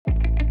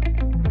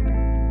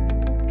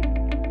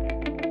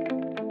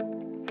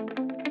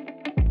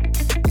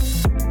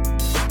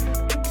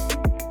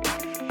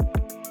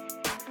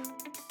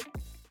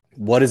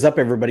What is up,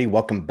 everybody?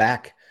 Welcome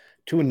back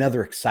to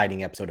another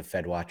exciting episode of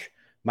FedWatch.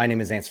 My name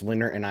is Ansel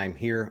Lindner, and I'm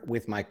here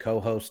with my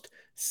co-host,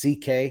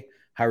 CK.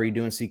 How are you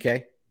doing,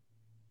 CK?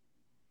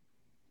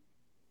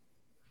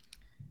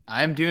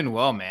 I'm doing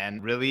well,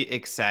 man. Really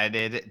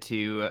excited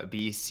to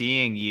be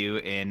seeing you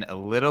in a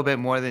little bit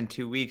more than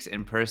 2 weeks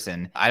in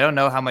person. I don't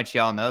know how much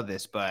y'all know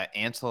this, but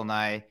Ansel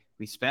and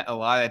we spent a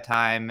lot of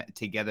time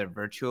together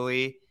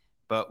virtually,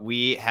 but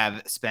we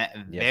have spent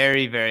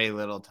very, very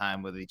little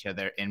time with each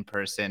other in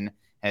person.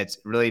 It's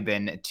really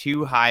been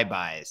two high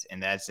buys,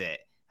 and that's it.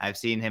 I've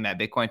seen him at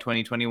Bitcoin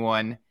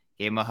 2021,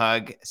 gave him a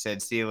hug,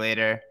 said, see you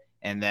later.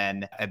 And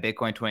then at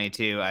Bitcoin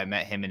 22, I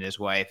met him and his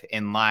wife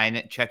in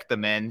line, checked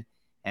them in,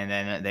 and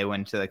then they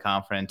went to the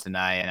conference and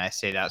I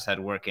stayed outside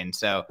working.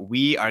 So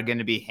we are going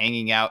to be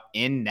hanging out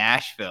in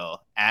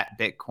Nashville at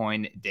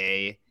Bitcoin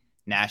Day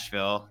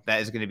Nashville. That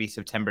is going to be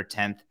September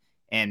 10th.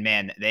 And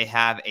man, they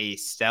have a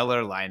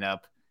stellar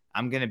lineup.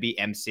 I'm going to be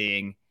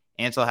emceeing.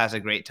 Ansel has a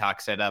great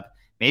talk set up.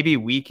 Maybe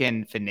we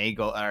can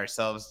finagle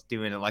ourselves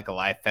doing like a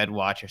live Fed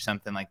watch or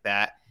something like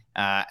that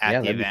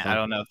at the event. I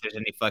don't know if there's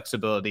any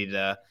flexibility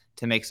to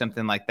make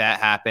something like that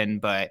happen,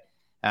 but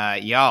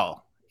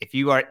y'all, if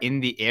you are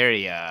in the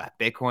area,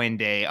 Bitcoin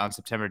Day on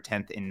September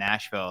 10th in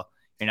Nashville,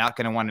 you're not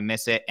going to want to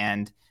miss it.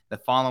 And the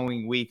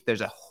following week,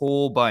 there's a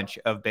whole bunch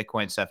of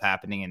Bitcoin stuff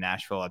happening in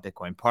Nashville at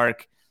Bitcoin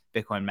Park.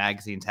 Bitcoin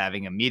Magazine's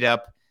having a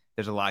meetup.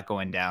 There's a lot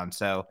going down.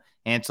 So,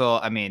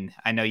 Ansel, I mean,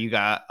 I know you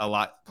got a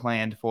lot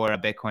planned for a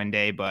Bitcoin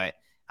Day, but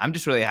I'm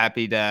just really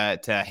happy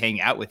to hang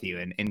out with you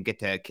and get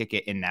to kick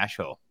it in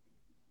Nashville.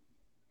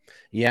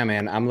 Yeah,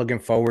 man, I'm looking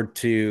forward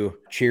to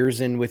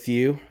cheersing with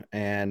you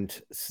and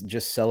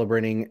just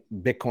celebrating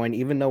Bitcoin.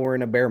 Even though we're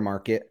in a bear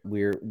market,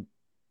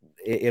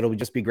 it'll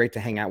just be great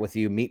to hang out with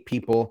you, meet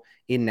people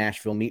in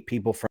Nashville, meet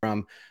people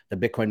from the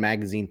Bitcoin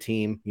Magazine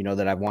team,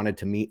 that I've wanted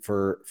to meet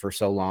for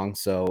so long.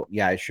 So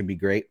yeah, it should be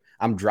great.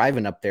 I'm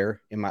driving up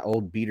there in my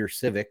old beater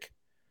Civic.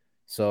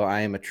 So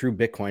I am a true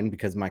Bitcoin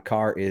because my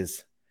car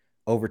is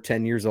over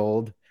 10 years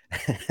old.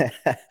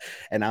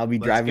 And I'll be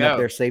driving up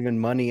there saving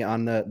money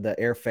on the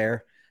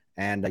airfare.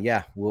 And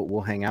yeah,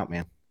 we'll hang out,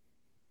 man.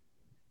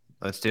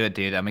 Let's do it,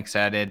 dude. I'm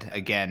excited.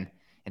 Again,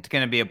 it's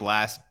going to be a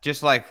blast.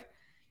 Just like,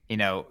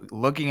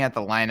 looking at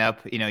the lineup,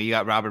 you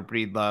got Robert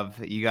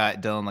Breedlove, you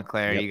got Dylan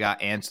LeClaire, You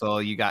got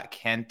Ansel, you got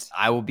Kent.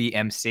 I will be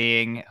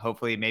emceeing,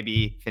 hopefully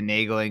maybe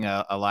finagling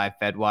a live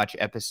FedWatch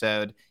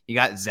episode. You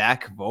got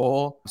Zach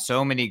Vole.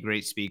 So many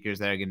great speakers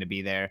that are going to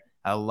be there.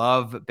 I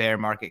love bear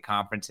market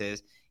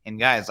conferences. And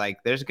guys,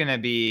 like there's going to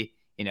be,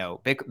 the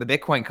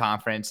Bitcoin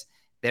conference.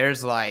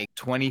 There's like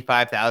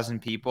 25,000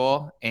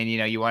 people and,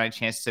 you want a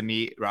chance to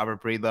meet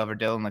Robert Breedlove or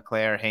Dylan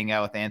LeClaire, hang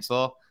out with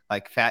Ansel,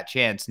 like fat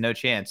chance, no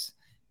chance.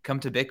 Come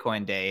to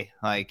Bitcoin Day.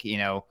 Like,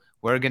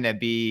 we're going to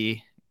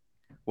be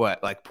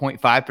like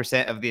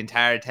 0.5% of the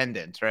entire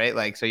attendance, right?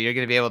 Like, so you're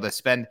going to be able to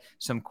spend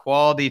some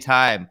quality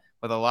time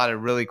with a lot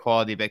of really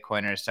quality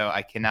Bitcoiners. So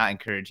I cannot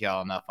encourage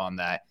y'all enough on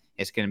that.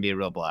 It's going to be a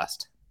real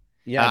blast.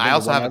 Yeah. I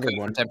also have a code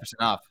for 10%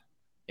 off.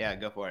 Yeah,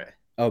 go for it.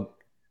 Oh,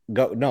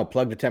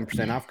 plug the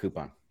 10% off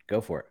coupon.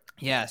 Go for it.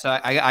 Yeah, so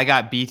I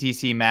got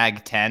BTC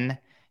Mag 10.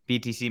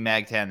 BTC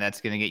Mag 10, that's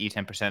going to get you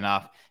 10%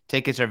 off.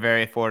 Tickets are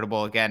very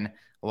affordable. Again,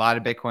 a lot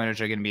of Bitcoiners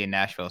are going to be in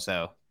Nashville,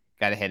 so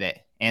got to hit it.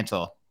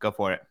 Ansel, go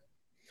for it.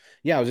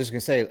 Yeah, I was just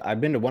going to say,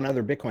 I've been to one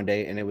other Bitcoin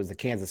Day, and it was the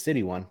Kansas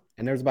City one,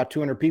 and there was about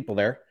 200 people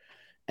there.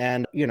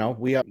 And,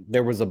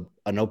 there was an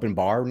open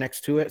bar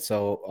next to it.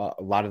 So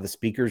a lot of the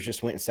speakers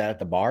just went and sat at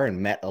the bar and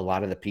met a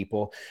lot of the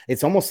people.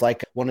 It's almost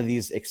like one of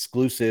these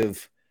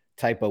exclusive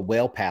type of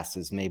whale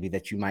passes maybe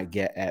that you might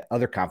get at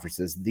other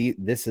conferences.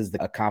 This is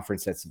a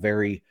conference that's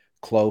very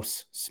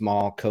close,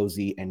 small,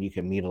 cozy, and you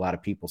can meet a lot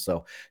of people.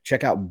 So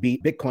check out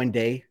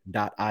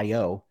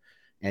bitcoinday.io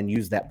and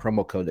use that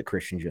promo code that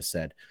Christian just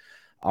said.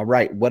 All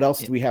right, what else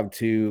do we have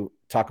to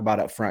talk about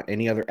up front?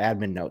 Any other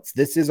admin notes?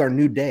 This is our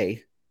new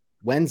day,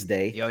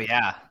 Wednesday. Oh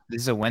yeah,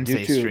 this is a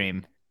Wednesday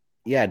stream.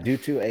 Yeah, due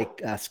to a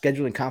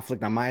scheduling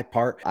conflict on my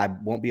part, I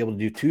won't be able to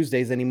do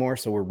Tuesdays anymore.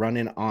 So we're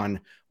running on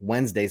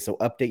Wednesday. So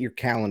update your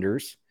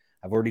calendars.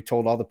 I've already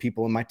told all the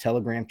people in my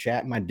Telegram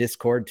chat and my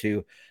Discord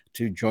to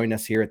join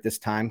us here at this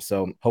time.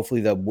 So hopefully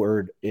the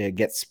word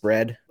gets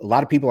spread. A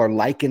lot of people are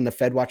liking the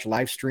FedWatch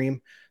live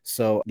stream.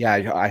 So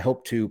yeah, I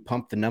hope to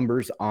pump the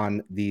numbers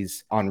on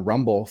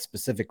Rumble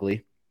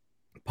specifically.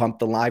 Pump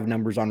the live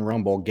numbers on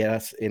Rumble. Get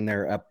us in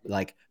there up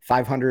like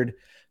 500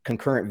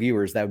 concurrent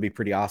viewers. That would be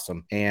pretty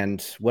awesome.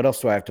 And what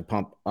else do I have to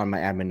pump on my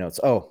admin notes?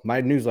 Oh,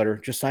 my newsletter.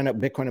 Just sign up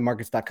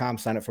bitcoinandmarkets.com.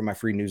 Sign up for my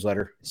free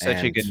newsletter.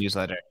 Such a good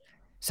newsletter.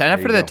 Sign up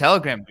for the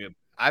Telegram group.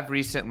 I've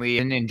recently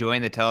been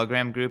enjoying the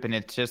Telegram group, and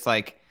it's just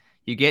like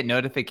you get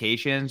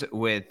notifications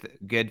with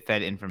good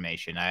Fed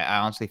information. I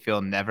honestly feel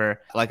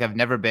I've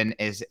never been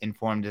as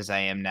informed as I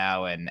am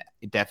now, and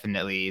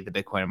definitely the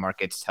Bitcoin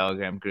Markets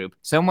Telegram group.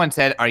 Someone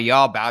said, are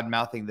y'all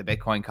bad-mouthing the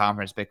Bitcoin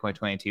conference, Bitcoin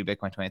 22,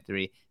 Bitcoin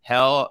 23?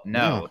 Hell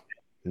no.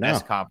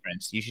 Best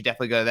conference. You should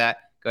definitely go to that.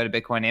 Go to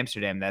Bitcoin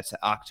Amsterdam. That's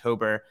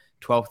October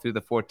 12th through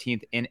the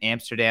 14th in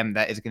Amsterdam.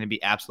 That is going to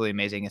be absolutely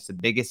amazing. It's the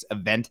biggest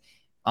event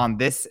on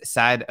this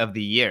side of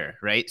the year,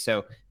 right?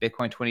 So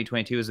Bitcoin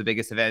 2022 is the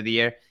biggest event of the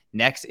year.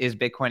 Next is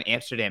Bitcoin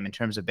Amsterdam in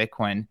terms of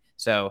Bitcoin.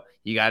 So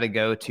you got to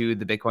go to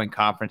the Bitcoin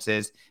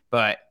conferences,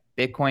 but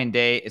Bitcoin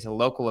Day is a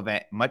local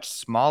event, much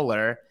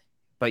smaller,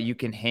 but you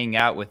can hang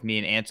out with me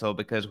and Ansel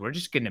because we're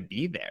just going to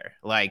be there.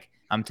 Like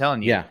I'm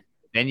telling you, Yeah.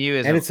 venue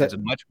is And a, it's is a a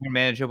much more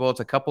manageable. It's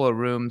a couple of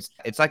rooms.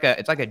 It's like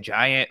a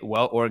giant,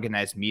 well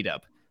organized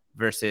meetup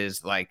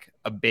versus like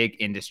a big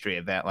industry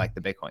event like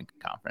the Bitcoin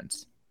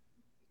conference.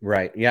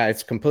 right. Yeah,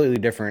 it's completely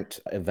different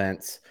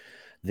events.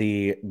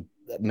 The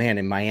man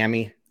in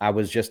Miami, I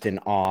was just in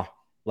awe.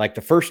 Like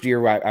the first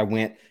year I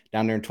went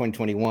down there in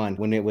 2021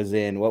 when it was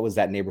in what was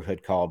that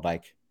neighborhood called?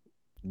 Like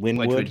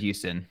Wedgwood, Wynwood?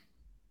 Houston.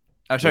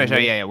 Oh, sorry.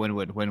 Wynwood? Yeah.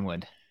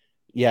 Wynwood.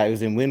 Yeah, it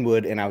was in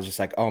Wynwood. And I was just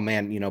like, oh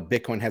man,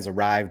 Bitcoin has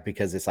arrived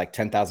because it's like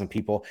 10,000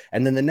 people.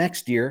 And then the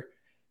next year,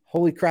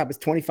 holy crap, it's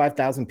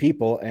 25,000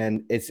 people.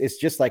 And it's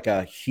just like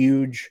a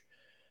huge,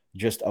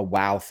 just a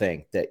wow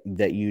thing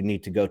that you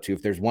need to go to.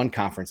 If there's one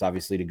conference,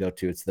 obviously, to go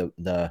to, it's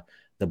the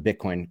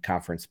Bitcoin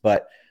conference.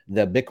 But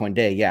the Bitcoin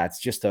Day, yeah, it's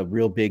just a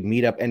real big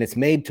meetup, and it's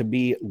made to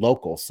be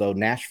local. So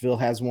Nashville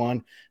has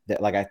one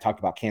that, like I talked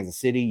about, Kansas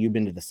City. You've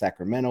been to the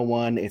Sacramento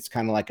one. It's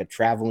kind of like a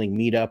traveling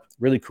meetup.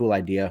 Really cool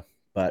idea.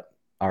 But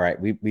all right,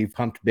 we've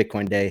pumped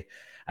Bitcoin Day.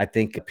 I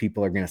think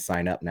people are going to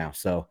sign up now.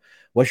 So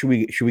what should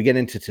we get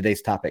into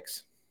today's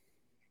topics?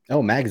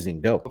 Oh,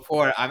 magazine, go.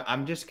 Before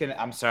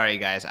I'm sorry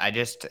guys.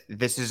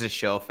 This is a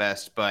show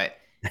fest, but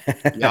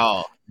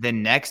y'all, the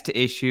next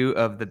issue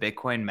of the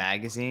Bitcoin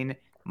magazine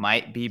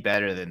might be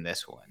better than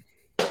this one.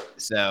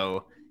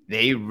 So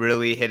they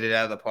really hit it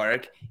out of the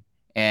park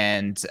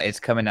and it's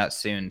coming out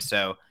soon.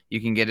 So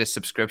you can get a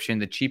subscription.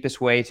 The cheapest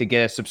way to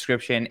get a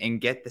subscription and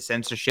get the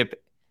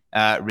censorship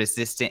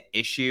resistant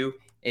issue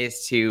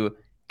is to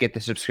get the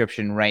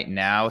subscription right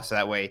now. So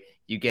that way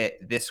you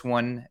get this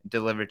one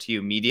delivered to you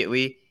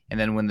immediately. And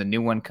then when the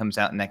new one comes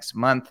out next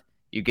month,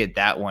 you get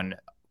that one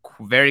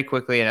very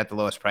quickly and at the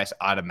lowest price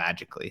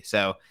automatically.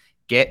 So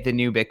get the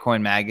new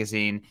Bitcoin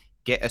magazine,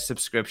 get a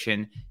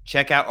subscription,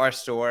 check out our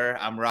store.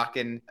 I'm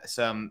rocking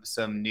some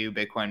new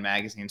Bitcoin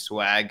magazine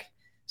swag.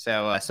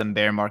 So some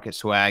bear market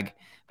swag.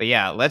 But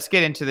yeah, let's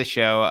get into the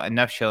show.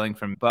 Enough shilling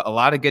from, but a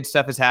lot of good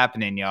stuff is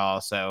happening,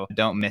 y'all. So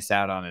don't miss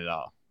out on it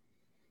all.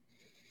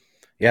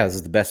 Yeah, this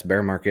is the best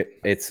bear market.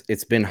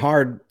 It's been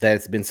hard that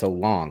it's been so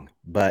long,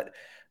 but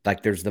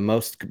like there's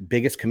the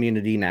biggest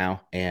community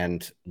now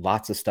and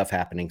lots of stuff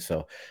happening.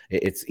 So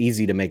it's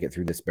easy to make it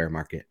through this bear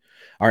market.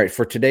 All right,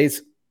 for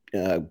today's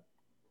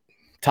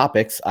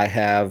topics, I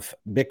have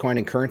Bitcoin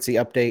and currency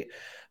update.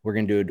 We're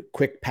going to do a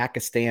quick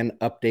Pakistan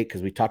update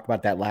because we talked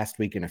about that last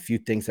week and a few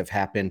things have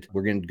happened.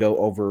 We're going to go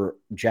over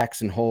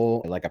Jackson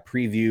Hole, like a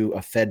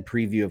Fed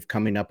preview of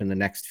coming up in the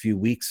next few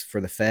weeks for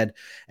the Fed,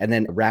 and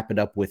then wrap it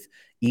up with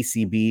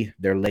ECB,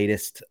 their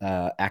latest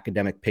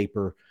academic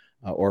paper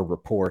or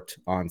report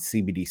on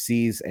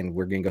CBDCs. And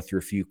we're going to go through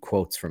a few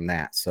quotes from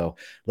that. So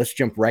let's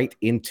jump right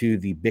into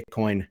the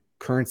Bitcoin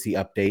currency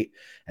update.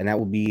 And that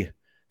will be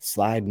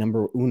slide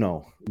numero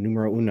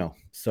uno.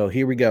 So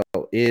here we go.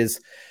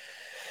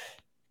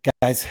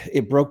 Guys,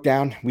 it broke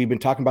down. We've been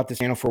talking about this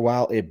channel for a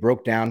while. It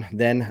broke down.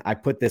 Then I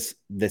put this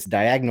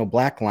diagonal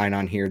black line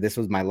on here. This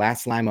was my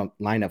last line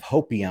of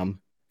hopium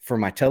for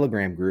my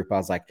Telegram group. I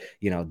was like,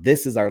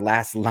 this is our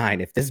last line.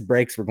 If this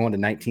breaks, we're going to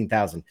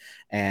 19,000.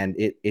 And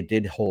it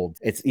did hold.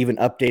 It's even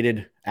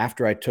updated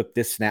after I took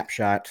this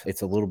snapshot.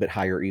 It's a little bit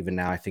higher even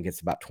now. I think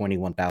it's about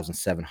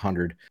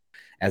 21,700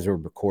 as we're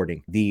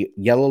recording. The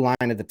yellow line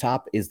at the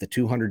top is the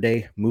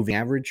 200-day moving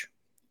average.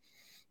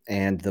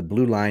 And the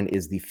blue line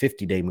is the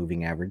 50-day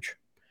moving average.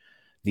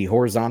 The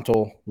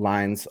horizontal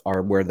lines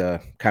are where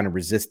the kind of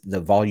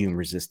the volume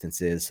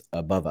resistance is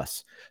above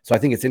us. So I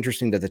think it's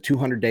interesting that the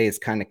 200-day is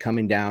kind of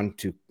coming down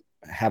to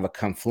have a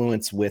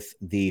confluence with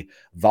the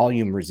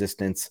volume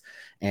resistance.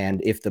 And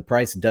if the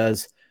price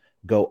does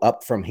go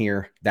up from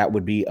here, that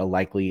would be a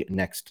likely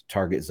next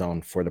target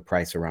zone for the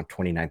price around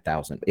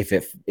 29,000. If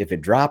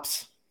it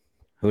drops,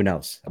 who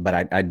knows?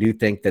 But I do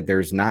think that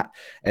there's just not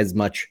as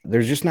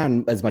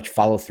much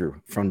follow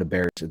through from the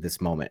bears at this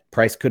moment.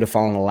 Price could have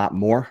fallen a lot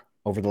more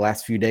over the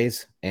last few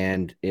days,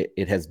 and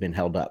it has been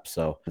held up.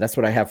 So that's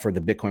what I have for the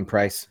Bitcoin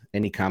price.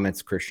 Any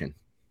comments, Christian?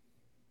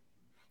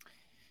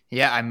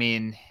 Yeah, I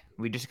mean,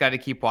 we just got to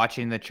keep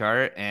watching the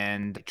chart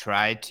and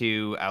try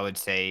to, I would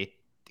say,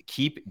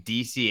 keep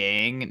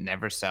DCAing,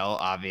 never sell,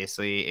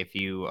 obviously, if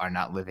you are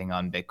not living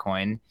on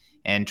Bitcoin,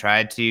 and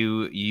try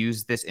to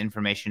use this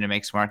information to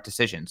make smart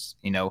decisions.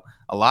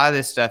 A lot of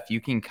this stuff, you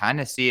can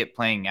kind of see it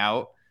playing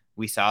out.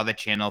 We saw the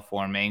channel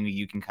forming.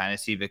 You can kind of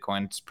see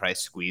Bitcoin's price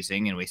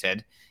squeezing. And we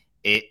said,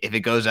 if it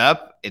goes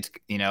up,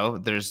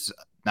 there's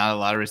not a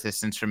lot of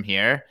resistance from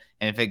here.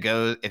 And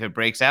if it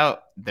breaks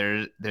out,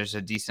 there's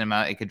a decent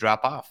amount it could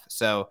drop off.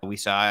 So we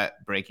saw it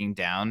breaking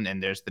down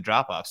and there's the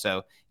drop off.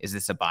 So is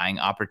this a buying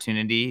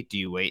opportunity? Do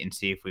you wait and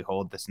see if we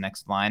hold this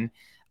next line?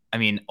 I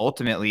mean,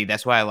 ultimately,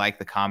 that's why I like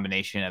the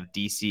combination of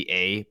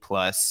DCA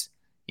plus,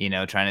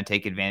 trying to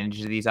take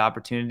advantage of these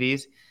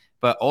opportunities.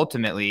 But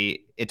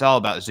ultimately, it's all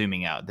about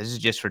zooming out. This is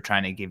just for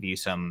trying to give you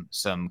some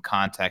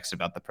context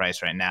about the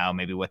price right now,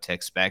 maybe what to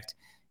expect.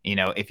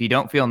 If you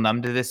don't feel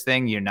numb to this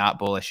thing, you're not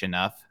bullish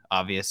enough,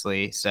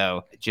 obviously.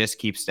 So just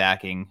keep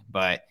stacking.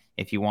 But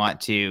if you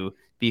want to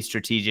be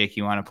strategic,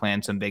 you want to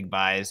plan some big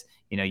buys,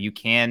 you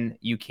can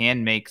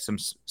make some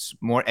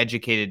more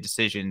educated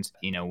decisions,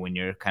 when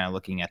you're kind of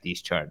looking at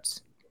these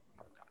charts.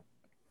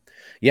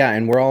 Yeah,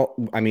 and we're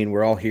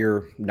all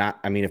here.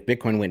 If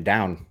Bitcoin went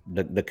down,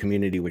 the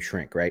community would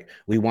shrink, right?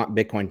 We want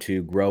Bitcoin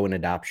to grow in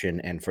adoption.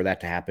 And for that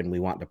to happen, we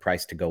want the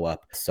price to go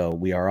up. So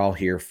we are all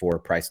here for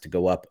price to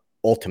go up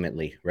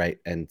ultimately, right?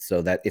 And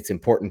so that it's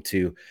important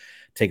to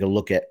take a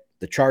look at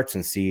the charts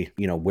and see,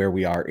 where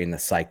we are in the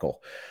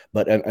cycle.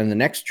 But on the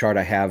next chart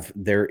I have,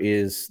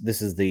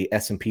 this is the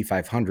S&P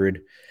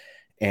 500.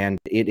 And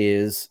it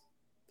is,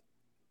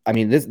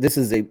 this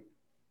is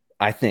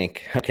I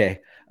think,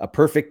 okay, a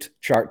perfect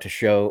chart to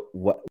show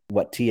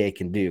what TA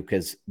can do,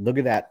 because look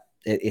at that.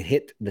 It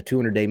hit the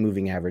 200-day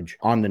moving average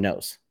on the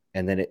nose,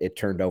 and then it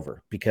turned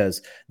over,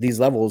 because these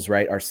levels,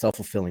 right, are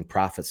self-fulfilling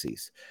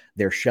prophecies.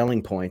 They're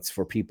Schelling points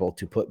for people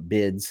to put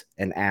bids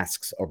and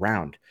asks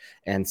around.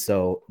 And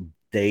so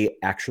they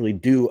actually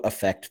do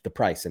affect the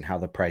price and how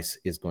the price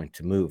is going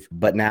to move.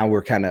 But now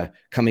we're kind of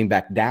coming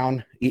back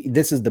down.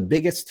 This is the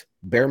biggest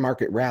bear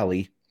market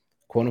rally,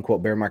 quote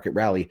unquote bear market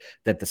rally,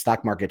 that the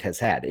stock market has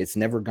had. It's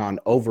never gone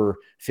over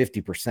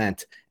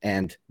 50%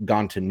 and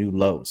gone to new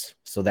lows.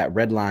 So that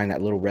red line,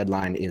 that little red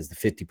line, is the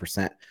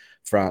 50%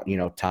 from,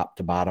 top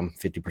to bottom,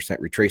 50%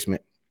 retracement.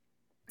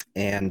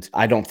 And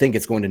I don't think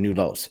it's going to new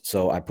lows.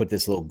 So I put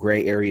this little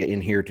gray area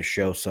in here to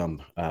show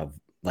some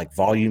like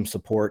volume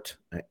support.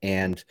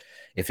 And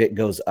if it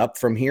goes up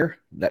from here,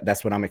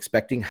 that's what I'm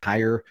expecting.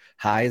 Higher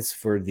highs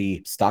for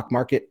the stock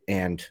market,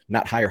 and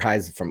not higher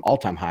highs from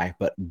all-time high,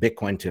 but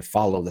Bitcoin to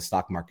follow the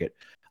stock market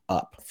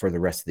up for the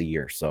rest of the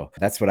year. So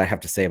that's what I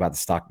have to say about the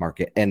stock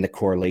market and the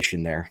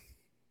correlation there.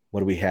 What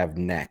do we have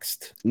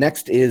next?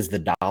 Next is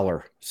the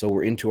dollar. So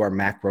we're into our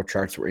macro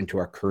charts. We're into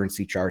our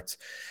currency charts.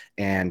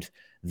 And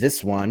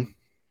this one,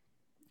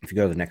 if you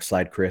go to the next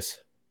slide, Chris.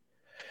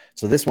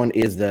 So this one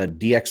is the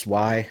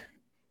DXY,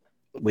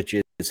 which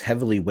is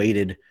heavily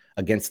weighted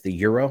against the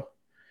euro,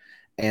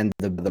 and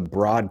the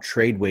broad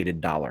trade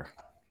weighted dollar.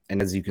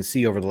 And as you can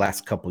see, over the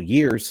last couple of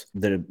years,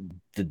 the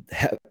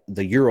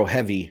euro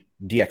heavy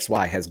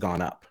DXY has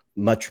gone up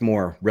much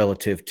more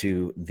relative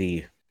to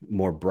the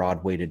more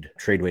broad weighted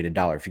trade weighted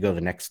dollar. If you go to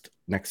the next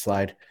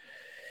slide,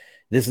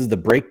 this is the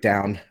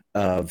breakdown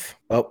of,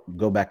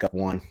 go back up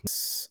one,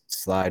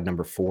 slide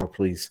number 4,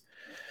 please.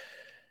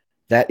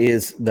 That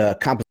is the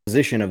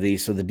composition of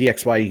these. So the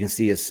DXY, you can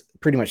see, is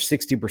pretty much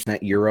 60%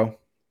 euro,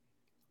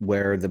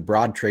 where the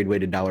broad trade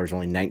weighted dollar is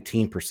only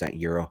 19%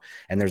 euro.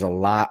 And there's a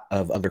lot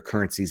of other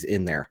currencies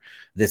in there.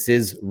 This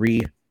is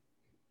reevaluated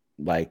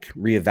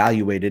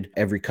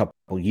every couple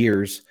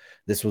years.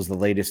 This was the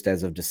latest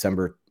as of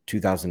December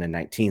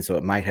 2019. So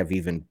it might have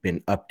even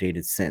been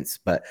updated since.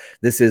 But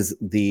this is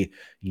the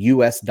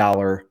US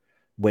dollar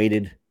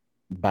weighted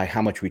by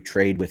how much we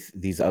trade with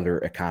these other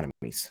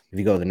economies. If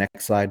you go to the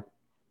next slide,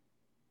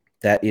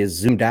 that is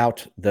zoomed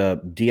out,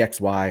 the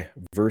DXY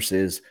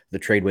versus the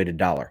trade weighted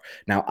dollar.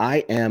 Now,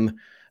 I've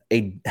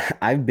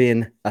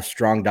been a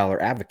strong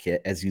dollar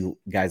advocate, as you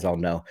guys all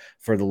know,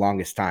 for the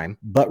longest time.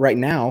 But right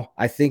now,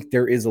 I think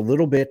there is a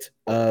little bit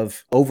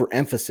of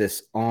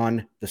overemphasis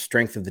on the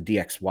strength of the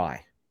DXY.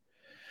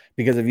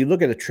 Because if you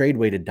look at the trade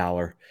weighted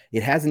dollar,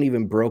 it hasn't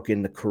even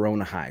broken the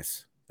Corona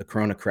highs, the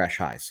Corona crash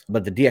highs.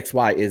 But the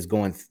DXY is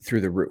going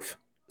through the roof.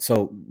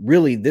 So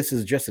really, this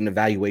is just an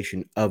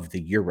evaluation of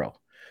the euro.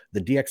 The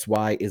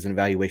DXY is an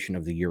evaluation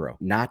of the euro,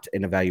 not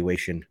an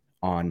evaluation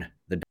on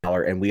the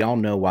dollar. And we all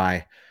know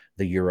why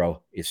the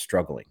euro is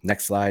struggling.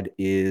 Next slide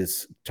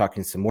is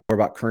talking some more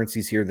about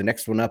currencies here. The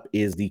next one up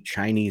is the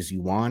Chinese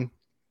yuan.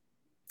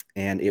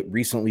 And it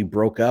recently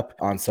broke up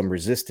on some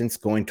resistance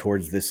going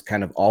towards this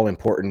kind of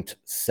all-important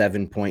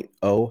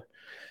 7.0.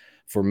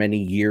 For many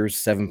years,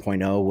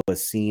 7.0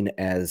 was seen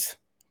as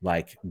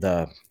like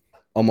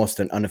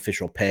almost an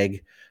unofficial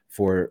peg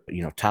for,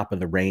 top of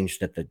the range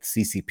that the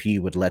CCP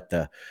would let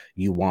the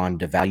yuan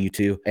devalue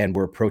to. And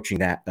we're approaching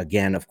that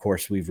again. Of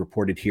course, we've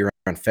reported here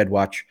on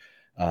FedWatch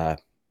a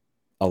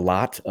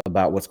lot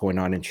about what's going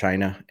on in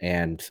China.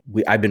 And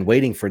I've been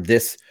waiting for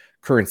this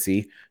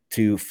currency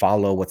to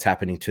follow what's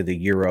happening to the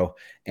euro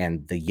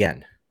and the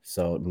yen.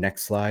 So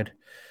next slide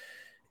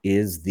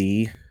is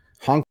the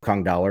Hong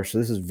Kong dollar. So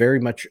this is very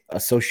much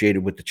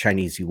associated with the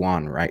Chinese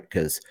yuan, right?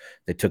 Because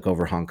they took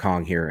over Hong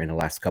Kong here in the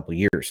last couple of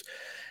years.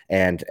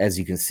 And as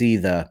you can see,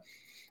 the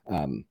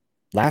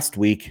last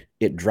week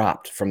it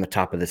dropped from the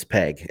top of this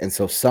peg. And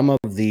so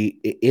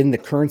in the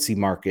currency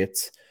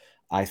markets,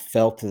 I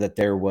felt that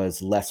there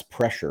was less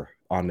pressure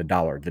on the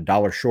dollar. The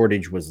dollar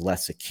shortage was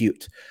less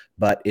acute,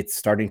 but it's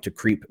starting to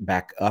creep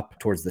back up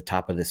towards the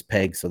top of this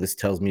peg. So this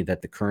tells me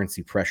that the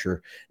currency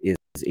pressure is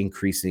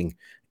increasing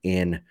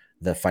in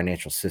the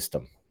financial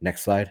system.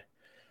 Next slide.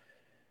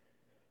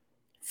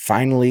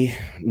 Finally,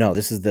 no,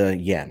 this is the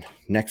yen.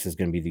 Next is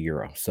going to be the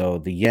euro. So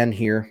the yen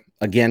here,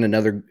 Again,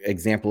 another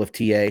example of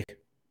TA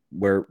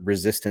where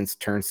resistance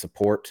turns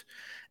support,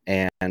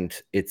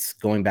 and it's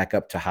going back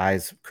up to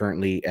highs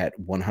currently at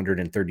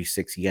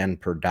 136 yen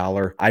per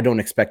dollar. I don't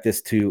expect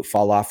this to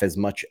fall off as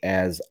much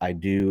as I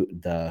do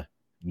the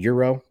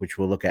euro, which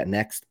we'll look at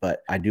next,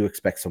 but I do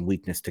expect some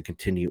weakness to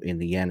continue in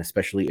the yen,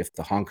 especially if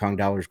the Hong Kong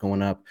dollar is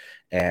going up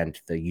and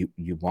the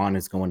yuan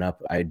is going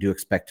up. I do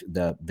expect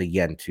the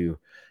yen to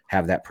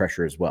have that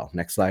pressure as well.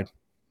 Next slide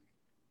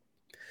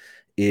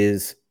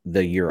is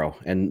the euro,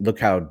 and look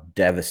how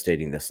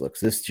devastating this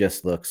looks. This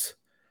just looks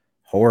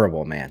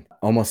horrible, man.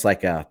 Almost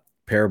like a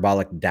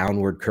parabolic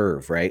downward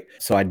curve, right?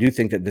 So I do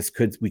think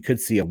that we could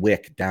see a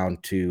wick down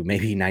to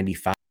maybe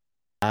 95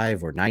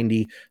 or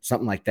 90,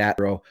 something like that,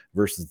 euro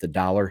versus the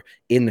dollar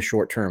in the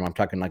short term. I'm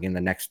talking like in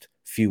the next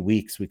few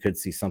weeks, we could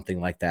see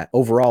something like that.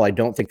 Overall, I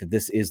don't think that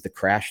this is the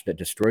crash that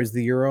destroys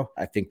the euro.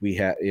 I think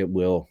it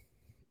will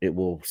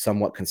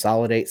somewhat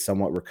consolidate,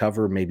 somewhat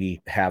recover,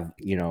 maybe have,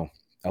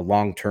 a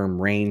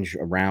long-term range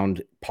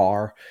around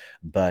par,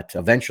 but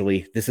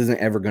eventually this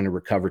isn't ever going to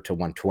recover to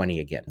 120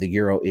 again. The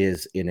euro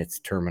is in its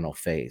terminal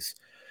phase.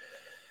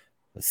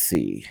 Let's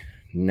see.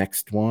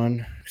 Next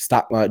one.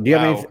 Stop. Do you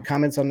have any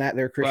comments on that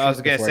there, Christian? Well, I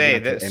was going to say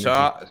that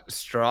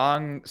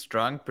strong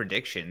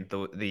prediction.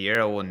 The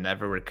euro will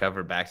never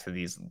recover back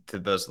to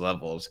those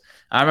levels.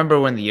 I remember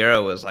when the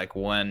euro was like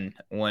 1.5,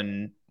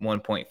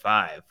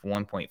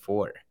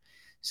 1.4.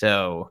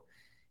 So,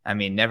 I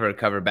mean, never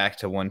recover back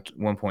to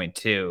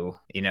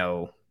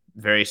 1.2,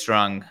 very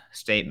strong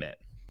statement.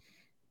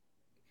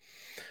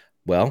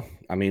 Well,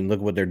 I mean, look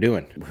what they're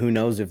doing. Who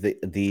knows if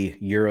the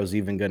euro's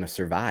even going to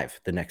survive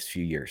the next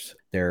few years?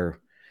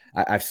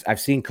 I've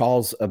seen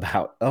calls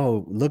about,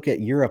 oh, look at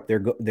Europe.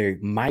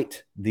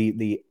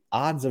 The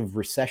odds of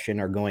recession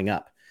are going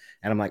up.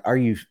 And I'm like, are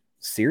you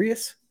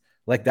serious?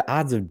 Like the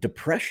odds of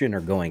depression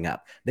are going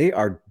up. They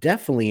are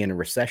definitely in a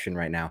recession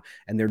right now,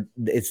 and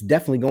it's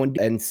definitely going.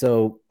 And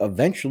so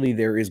eventually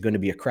there is going to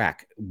be a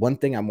crack. One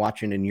thing I'm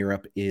watching in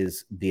Europe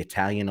is the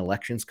Italian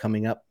elections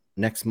coming up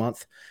next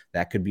month.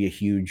 That could be a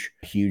huge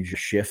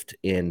shift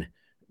in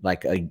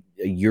like a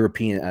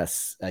European,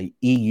 a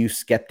EU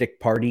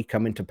skeptic party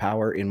coming to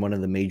power in one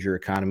of the major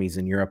economies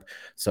in Europe.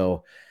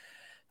 So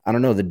I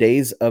don't know. The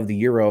days of the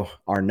euro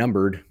are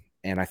numbered.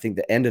 And I think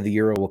the end of the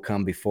euro will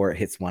come before it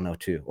hits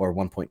 102 or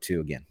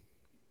 1.2 again.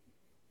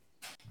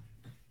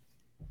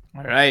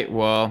 All right.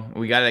 Well,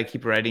 we got to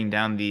keep writing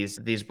down these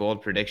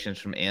bold predictions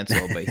from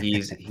Ansel, but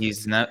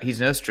he's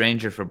no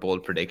stranger for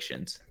bold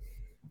predictions.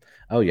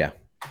 Oh yeah.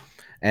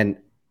 And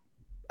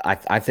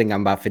I think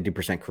I'm about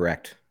 50%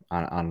 correct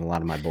on a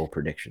lot of my bold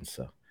predictions.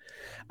 So,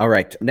 all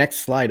right. Next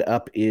slide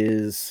up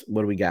is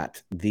what do we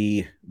got?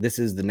 This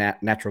is the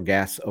natural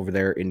gas over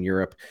there in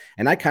Europe.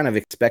 And I kind of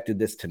expected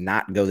this to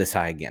not go this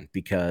high again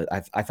because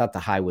I thought the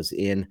high was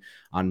in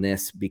on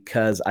this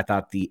because I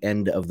thought the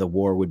end of the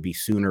war would be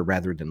sooner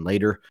rather than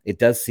later. It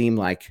does seem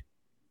like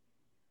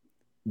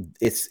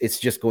it's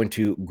just going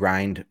to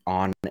grind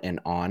on and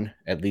on,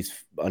 at least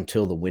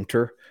until the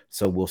winter.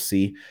 So we'll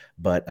see.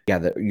 But yeah,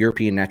 the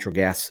European natural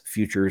gas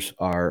futures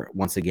are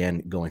once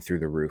again going through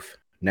the roof.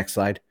 Next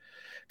slide.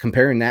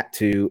 Comparing that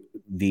to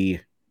the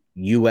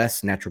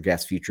U.S. natural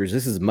gas futures,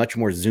 this is much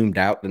more zoomed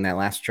out than that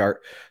last chart.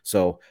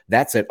 So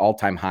that's at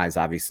all-time highs,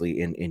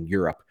 obviously, in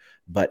Europe.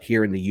 But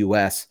here in the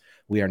U.S.,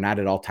 we are not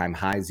at all-time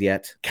highs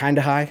yet. Kind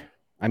of high.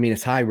 I mean,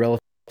 it's high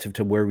relative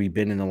to where we've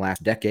been in the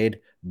last decade.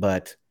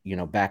 But,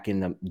 back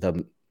in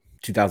the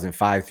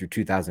 2005 through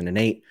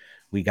 2008,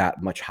 we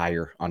got much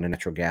higher on the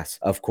natural gas.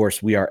 Of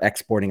course, we are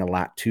exporting a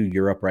lot to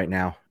Europe right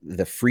now.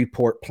 The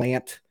Freeport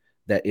plant,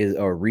 that is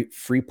a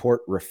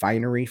Freeport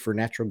refinery for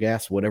natural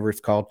gas, whatever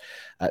it's called,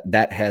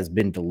 that has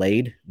been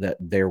delayed. That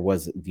there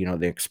was,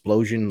 the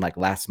explosion like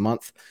last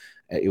month.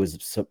 It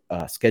was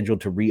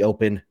scheduled to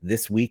reopen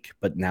this week,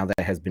 but now that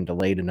has been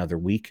delayed another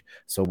week.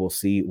 So we'll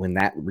see when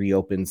that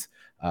reopens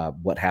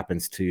what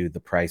happens to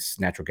the price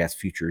natural gas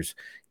futures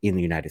in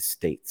the United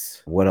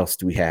States. What else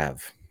do we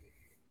have?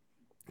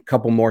 A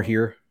couple more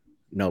here.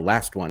 No,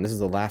 last one. This is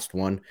the last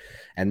one.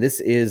 And this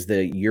is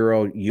the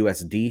Euro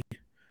USD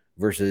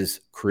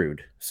versus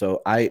crude.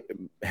 So I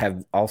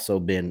have also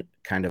been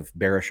kind of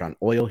bearish on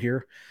oil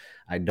here.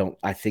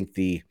 I think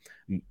the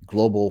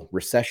global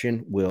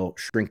recession will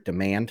shrink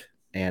demand,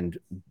 and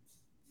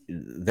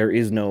there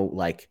is no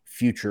like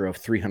future of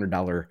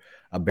 $300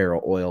 a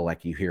barrel oil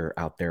like you hear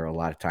out there a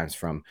lot of times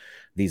from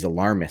these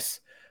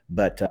alarmists.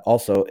 But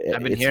also,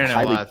 I've been hearing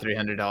a lot of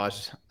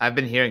 $300. I've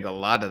been hearing a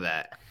lot of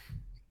that.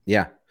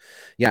 Yeah.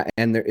 Yeah,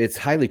 and it's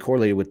highly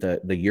correlated with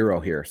the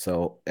euro here.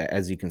 So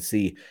as you can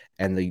see,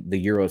 and the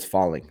euro is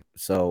falling.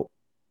 So,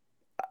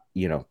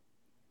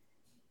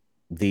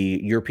 the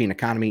European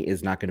economy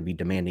is not going to be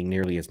demanding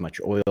nearly as much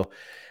oil,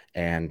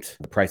 and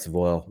the price of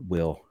oil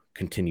will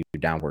continue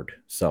downward.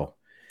 So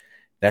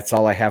that's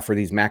all I have for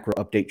these macro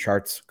update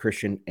charts.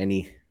 Christian,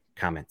 any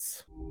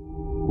comments?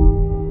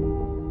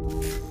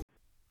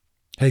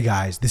 Hey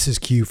guys, this is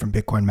Q from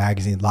Bitcoin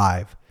Magazine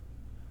Live.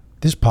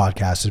 This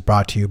podcast is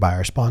brought to you by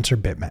our sponsor,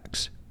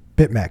 BitMEX.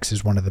 BitMEX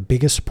is one of the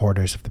biggest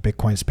supporters of the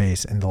Bitcoin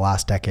space in the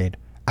last decade,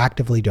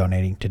 actively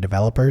donating to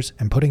developers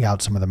and putting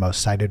out some of the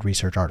most cited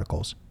research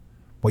articles.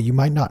 What you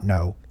might not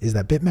know is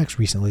that BitMEX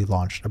recently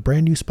launched a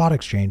brand new spot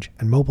exchange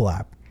and mobile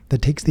app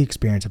that takes the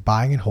experience of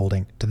buying and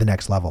holding to the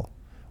next level.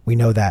 We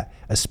know that,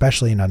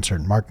 especially in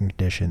uncertain market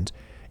conditions,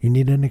 you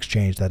need an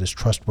exchange that is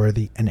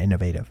trustworthy and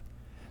innovative.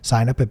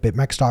 Sign up at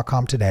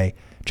bitmex.com today,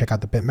 check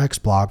out the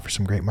BitMEX blog for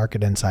some great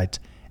market insights,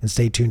 and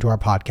stay tuned to our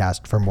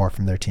podcast for more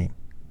from their team.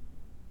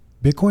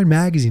 Bitcoin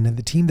Magazine and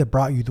the team that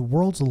brought you the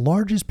world's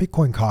largest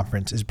Bitcoin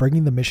conference is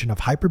bringing the mission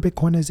of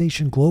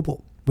hyper-Bitcoinization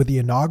global with the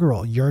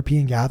inaugural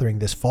European gathering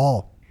this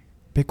fall.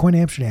 Bitcoin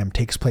Amsterdam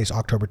takes place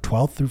October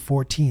 12th through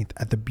 14th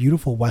at the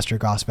beautiful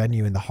Westergas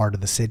venue in the heart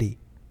of the city.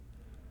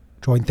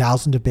 Join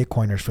thousands of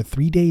Bitcoiners for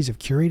 3 days of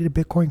curated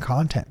Bitcoin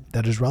content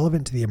that is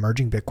relevant to the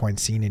emerging Bitcoin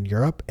scene in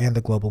Europe and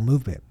the global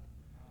movement.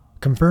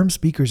 Confirmed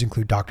speakers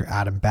include Dr.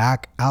 Adam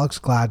Back, Alex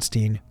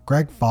Gladstein,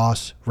 Greg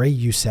Foss, Ray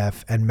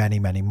Youssef, and many,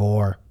 many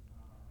more.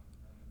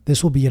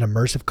 This will be an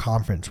immersive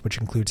conference which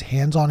includes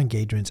hands-on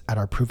engagements at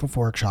our Proof of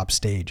Workshop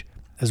stage,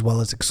 as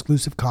well as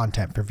exclusive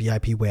content for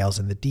VIP whales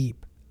in the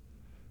deep.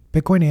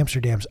 Bitcoin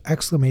Amsterdam's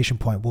exclamation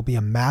point will be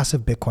a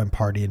massive Bitcoin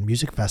party and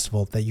music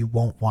festival that you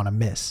won't want to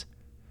miss.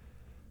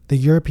 The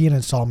European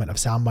installment of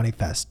Sound Money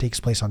Fest takes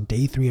place on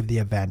day 3 of the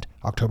event,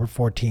 October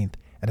 14th,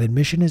 and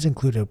admission is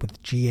included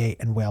with GA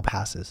and whale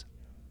passes.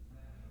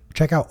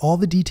 Check out all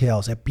the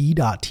details at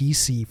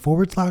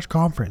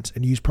b.tc/conference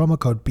and use promo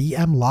code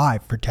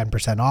BMLive for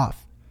 10%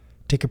 off.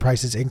 Ticket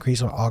prices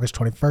increase on August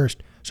 21st,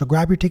 so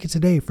grab your tickets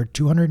today for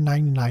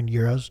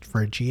 €299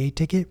 for a GA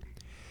ticket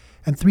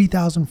and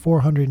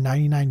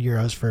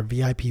 €3,499 for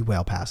VIP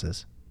whale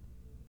passes.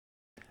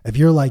 If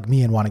you're like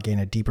me and want to gain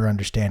a deeper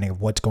understanding of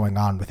what's going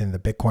on within the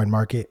Bitcoin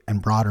market and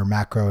broader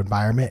macro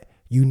environment,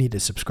 you need to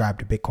subscribe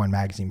to Bitcoin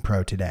Magazine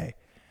Pro today.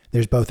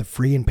 There's both a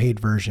free and paid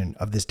version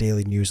of this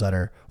daily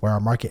newsletter where our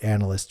market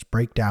analysts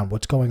break down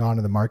what's going on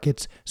in the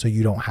markets so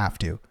you don't have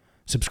to.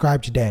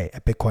 Subscribe today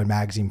at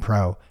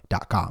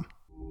bitcoinmagazinepro.com.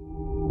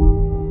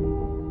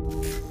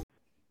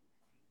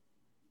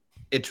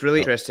 It's really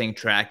interesting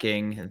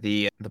tracking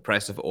the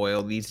price of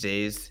oil these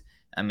days.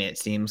 I mean, it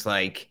seems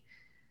like,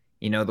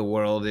 the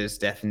world is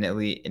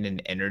definitely in an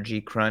energy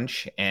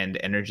crunch and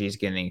energy is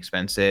getting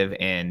expensive,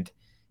 and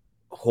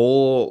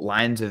whole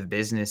lines of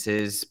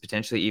businesses,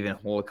 potentially even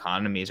whole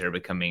economies, are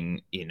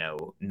becoming,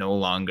 no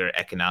longer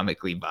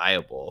economically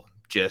viable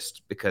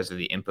just because of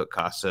the input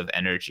costs of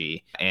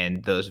energy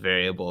and those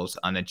variables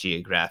on a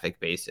geographic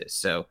basis.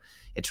 So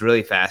it's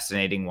really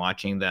fascinating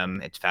watching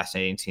them. It's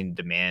fascinating seeing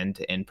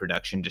demand and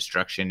production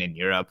destruction in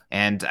Europe.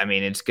 And I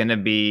mean, it's going to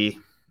be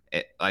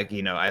I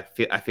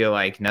feel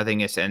like nothing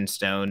is set in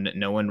stone.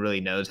 No one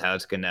really knows how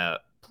it's going to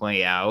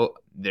play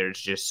out. There's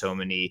just so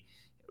many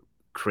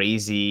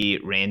crazy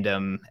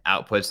random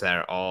outputs that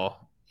are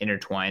all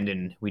intertwined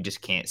and we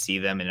just can't see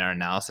them in our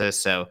analysis.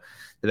 So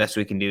the best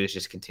we can do is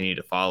just continue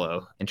to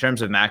follow. In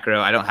terms of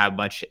macro, I don't have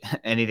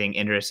anything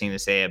interesting to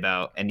say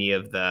about any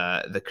of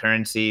the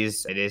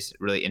currencies. It is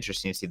really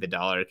interesting to see the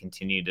dollar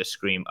continue to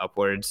scream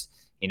upwards.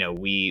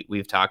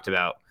 We've talked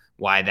about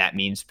why that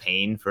means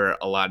pain for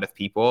a lot of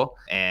people.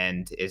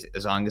 And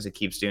as long as it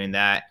keeps doing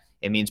that,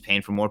 it means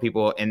pain for more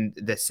people. And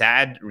the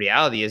sad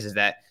reality is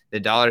that the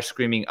dollar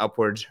screaming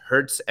upwards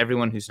hurts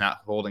everyone who's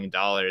not holding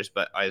dollars,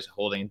 but is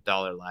holding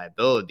dollar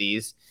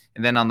liabilities.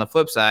 And then on the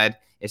flip side,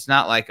 it's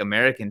not like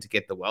Americans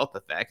get the wealth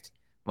effect.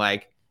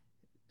 Like,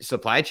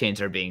 supply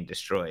chains are being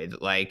destroyed.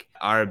 Like,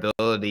 our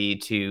ability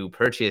to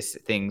purchase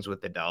things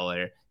with the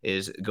dollar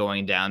is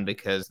going down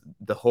because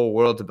the whole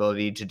world's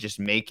ability to just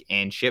make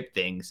and ship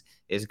things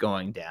is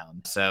going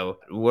down. So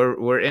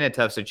we're in a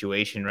tough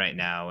situation right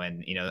now,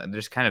 and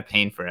there's kind of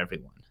pain for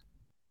everyone.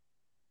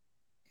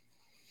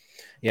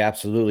 Yeah,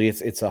 absolutely.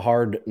 It's a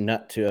hard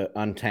nut to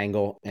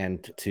untangle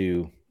and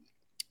to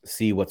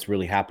see what's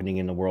really happening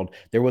in the world.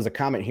 There was a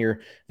comment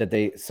here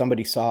that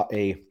somebody saw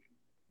a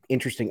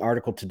interesting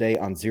article today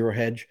on Zero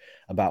Hedge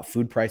about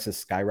food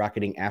prices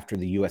skyrocketing after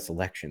the U.S.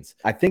 elections.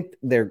 I think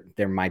there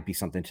might be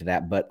something to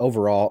that, but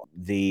overall,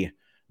 the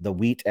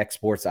wheat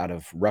exports out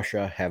of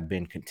Russia have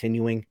been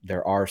continuing.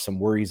 There are some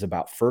worries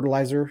about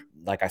fertilizer.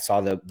 Like, I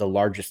saw the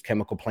largest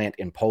chemical plant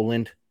in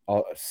Poland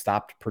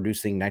stopped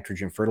producing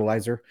nitrogen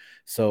fertilizer.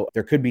 So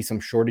there could be some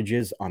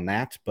shortages on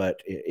that,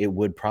 but it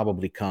would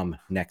probably come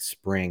next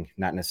spring,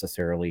 not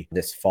necessarily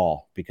this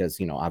fall, because,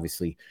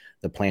 obviously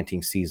the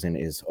planting season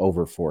is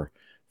over for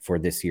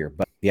this year.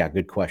 But yeah,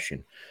 good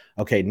question.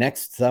 Okay,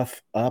 next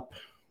stuff up.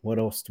 What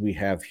else do we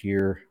have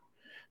here?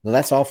 Well,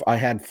 that's all I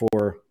had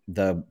for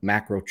the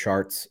macro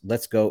charts.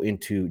 Let's go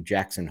into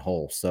Jackson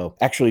Hole. So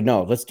actually,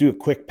 no, let's do a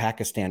quick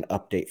Pakistan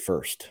update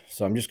first.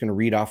 So I'm just going to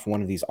read off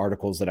one of these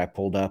articles that I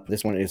pulled up.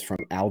 This one is from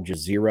Al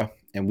Jazeera,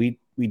 and we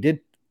did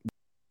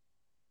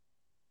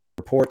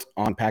report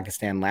on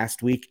Pakistan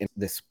last week, and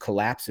this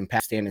collapse in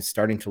Pakistan is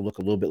starting to look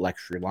a little bit like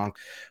Sri Lanka,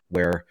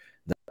 where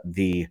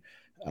the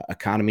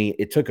economy,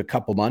 it took a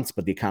couple months,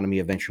 but the economy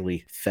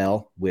eventually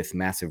fell with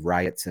massive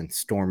riots and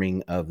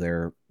storming of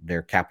their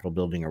Capitol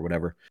building or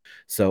whatever.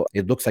 So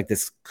it looks like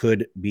this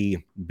could be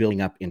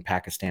building up in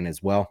Pakistan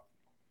as well.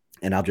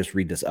 And I'll just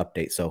read this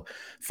update. So,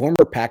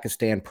 former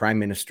Pakistan Prime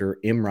Minister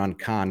Imran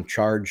Khan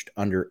charged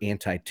under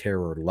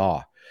anti-terror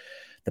law.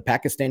 The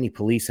Pakistani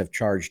police have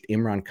charged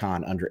Imran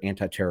Khan under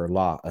anti-terror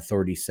law,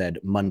 authorities said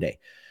Monday,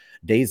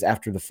 days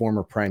after the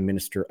former prime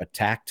minister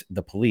attacked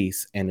the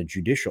police and a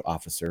judicial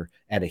officer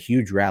at a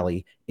huge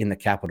rally in the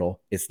capital,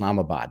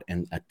 Islamabad,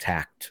 and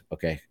attacked,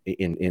 okay,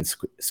 in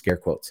scare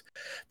quotes.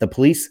 The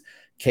police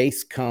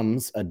case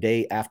comes a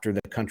day after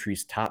the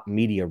country's top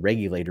media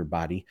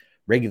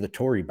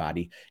regulatory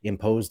body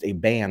imposed a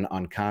ban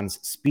on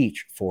Khan's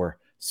speech for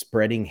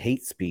spreading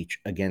hate speech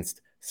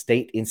against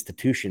state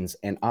institutions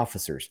and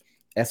officers,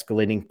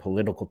 escalating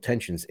political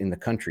tensions in the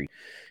country.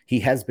 He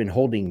has been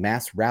holding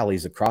mass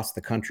rallies across the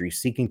country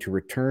seeking to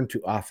return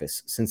to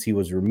office since he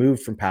was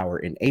removed from power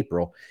in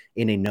April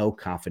in a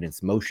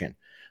no-confidence motion.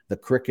 The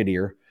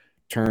cricketer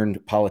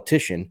turned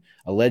politician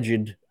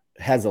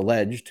has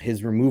alleged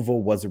his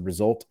removal was a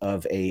result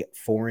of a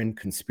foreign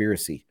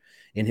conspiracy.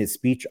 In his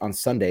speech on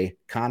Sunday,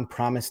 Khan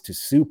promised to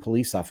sue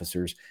police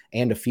officers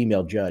and a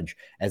female judge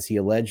as he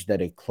alleged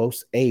that a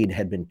close aide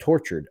had been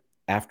tortured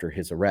after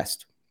his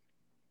arrest.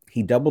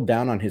 He doubled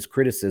down on his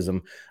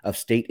criticism of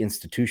state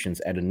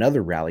institutions at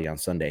another rally on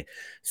Sunday,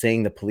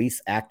 saying the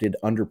police acted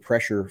under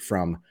pressure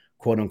from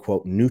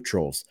quote-unquote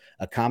neutrals,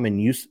 a common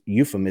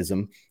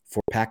euphemism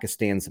for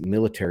Pakistan's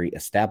military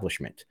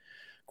establishment.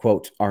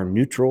 Quote, "Are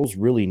neutrals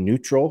really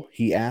neutral?"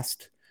 he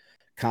asked.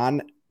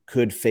 Khan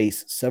could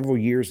face several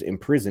years in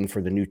prison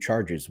for the new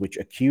charges, which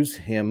accuse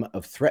him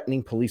of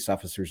threatening police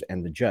officers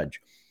and the judge.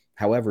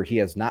 However, he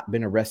has not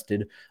been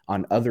arrested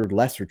on other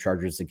lesser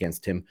charges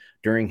against him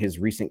during his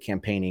recent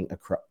campaigning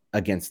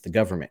against the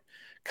government.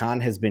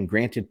 Khan has been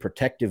granted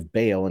protective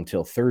bail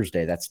until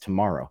Thursday, that's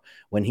tomorrow,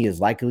 when he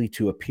is likely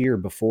to appear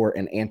before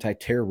an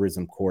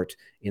anti-terrorism court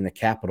in the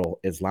capital,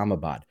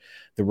 Islamabad.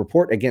 The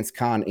report against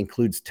Khan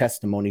includes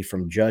testimony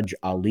from Judge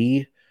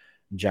Ali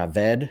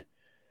Javed,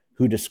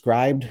 who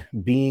described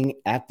being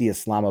at the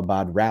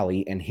Islamabad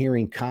rally and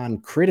hearing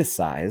Khan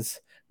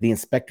criticize the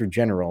Inspector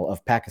General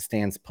of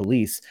Pakistan's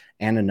police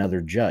and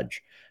another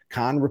judge.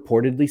 Khan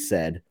reportedly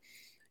said,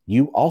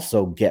 "You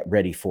also get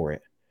ready for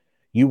it.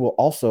 We will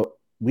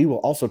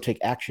also take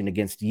action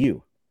against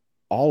you.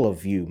 All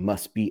of you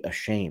must be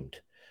ashamed."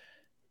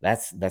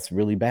 That's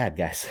really bad,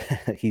 guys.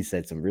 He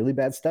said some really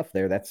bad stuff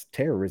there. That's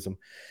terrorism.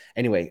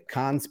 Anyway,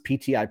 Khan's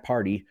PTI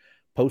party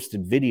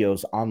posted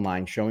videos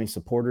online showing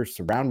supporters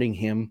surrounding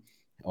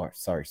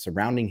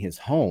his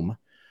home,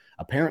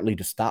 apparently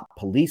to stop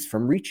police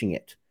from reaching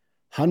it.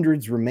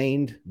 Hundreds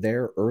remained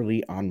there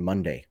early on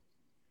Monday.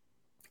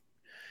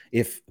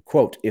 If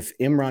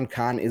Imran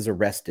Khan is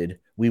arrested,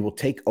 we will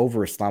take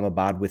over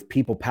Islamabad with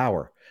people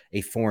power,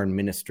 a foreign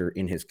minister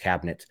in his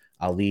cabinet,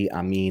 Ali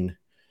Amin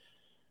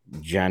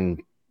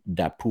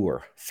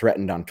Jandapur,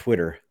 threatened on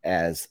Twitter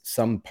as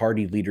some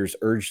party leaders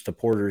urged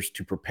supporters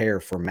to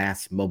prepare for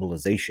mass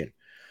mobilization.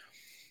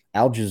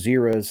 Al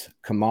Jazeera's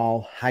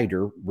Kamal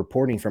Haider,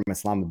 reporting from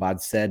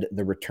Islamabad, said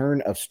the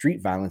return of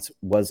street violence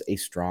was a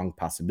strong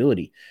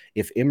possibility.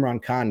 If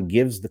Imran Khan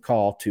gives the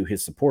call to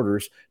his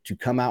supporters to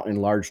come out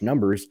in large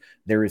numbers,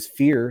 there is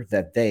fear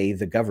that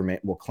the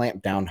government, will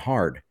clamp down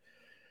hard,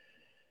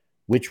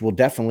 which will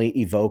definitely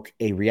evoke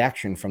a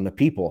reaction from the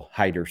people,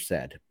 Haider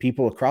said.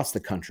 People across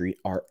the country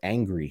are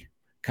angry.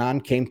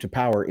 Khan came to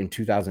power in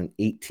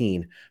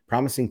 2018,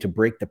 promising to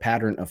break the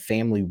pattern of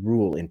family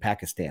rule in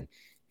Pakistan.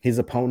 His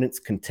opponents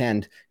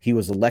contend he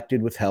was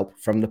elected with help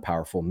from the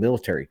powerful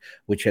military,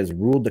 which has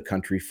ruled the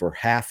country for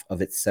half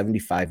of its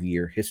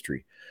 75-year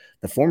history.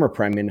 The former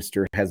prime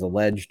minister has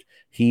alleged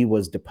he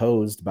was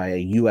deposed by a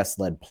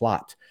U.S.-led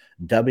plot,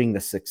 dubbing the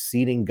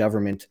succeeding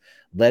government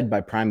led by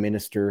Prime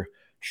Minister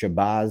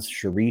Shehbaz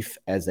Sharif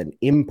as an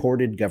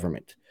imported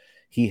government.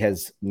 He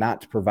has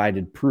not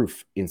provided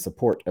proof in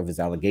support of his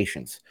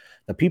allegations.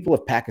 The people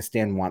of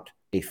Pakistan want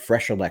a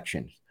fresh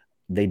election.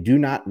 They do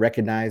not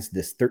recognize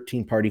this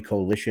 13-party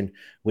coalition,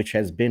 which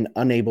has been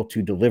unable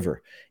to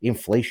deliver.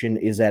 Inflation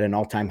is at an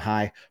all-time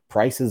high.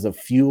 Prices of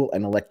fuel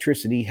and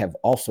electricity have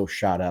also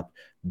shot up.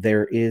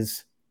 There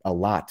is a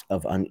lot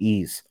of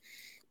unease.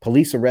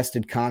 Police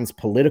arrested Khan's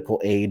political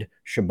aide,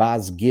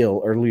 Shahbaz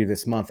Gill, earlier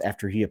this month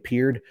after he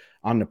appeared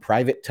on the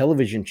private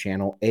television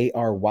channel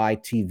ARY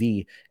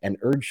TV and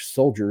urged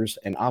soldiers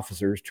and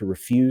officers to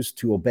refuse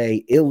to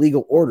obey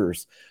illegal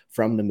orders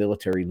from the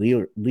military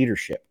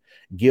leadership.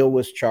 Gill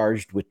was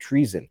charged with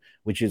treason,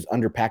 which is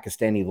under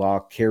Pakistani law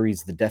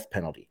carries the death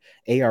penalty.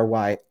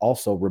 ARY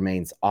also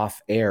remains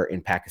off air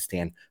in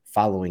Pakistan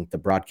following the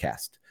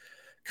broadcast.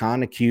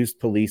 Khan accused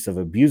police of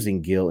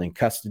abusing Gill in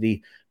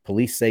custody.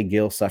 Police say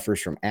Gill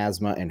suffers from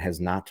asthma and has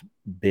not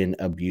been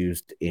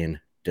abused in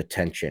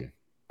detention.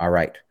 All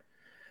right.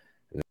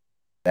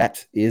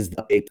 That is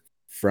the update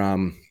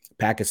from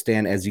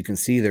Pakistan. As you can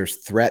see, there's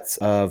threats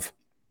of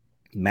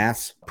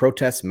mass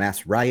protests,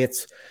 mass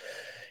riots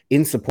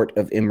in support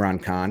of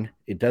Imran Khan.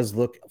 It does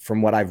look,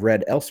 from what I've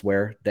read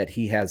elsewhere, that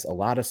he has a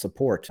lot of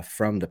support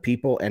from the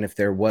people. And if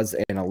there was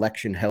an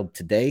election held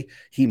today,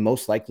 he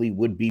most likely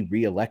would be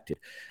reelected.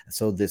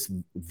 So this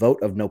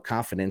vote of no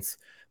confidence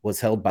was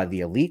held by the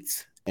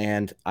elites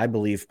and I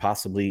believe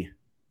possibly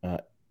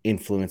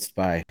influenced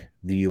by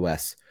the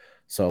U.S.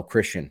 So,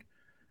 Christian,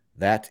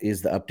 that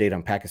is the update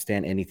on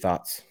Pakistan. Any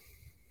thoughts?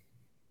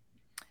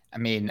 I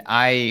mean,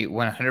 I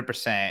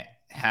 100%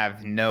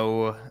 have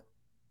no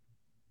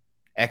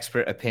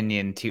expert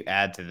opinion to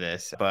add to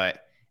this,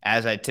 but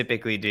as I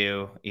typically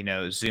do,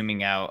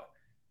 zooming out,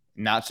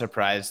 not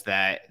surprised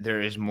that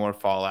there is more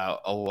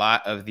fallout. A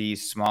lot of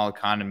these small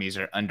economies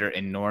are under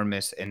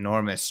enormous,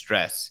 enormous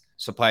stress.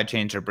 Supply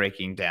chains are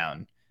breaking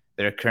down.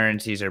 Their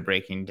currencies are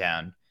breaking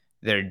down.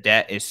 Their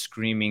debt is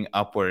screaming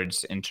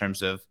upwards in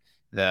terms of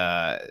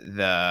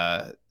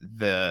the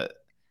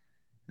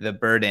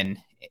burden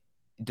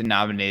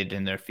denominated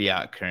in their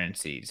fiat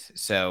currencies.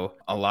 So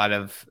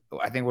I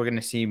think we're going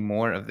to see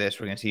more of this.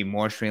 We're going to see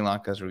more Sri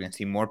Lankas. We're going to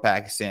see more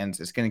Pakistans.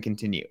 It's going to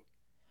continue.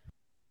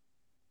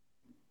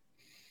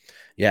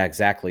 Yeah,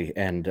 exactly.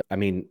 And I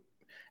mean,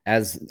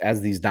 as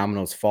these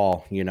dominoes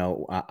fall,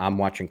 I'm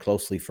watching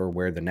closely for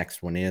where the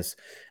next one is,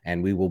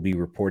 and we will be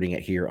reporting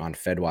it here on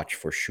FedWatch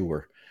for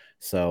sure.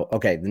 So,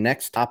 okay, the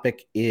next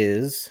topic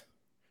is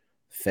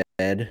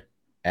Fed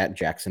at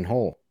Jackson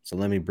Hole. So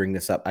let me bring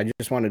this up. I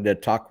just wanted to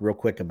talk real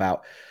quick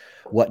about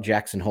what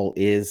Jackson Hole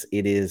is.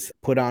 It is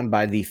put on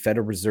by the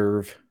Federal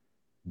Reserve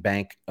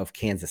Bank of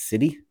Kansas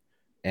City,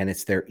 and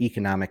it's their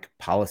economic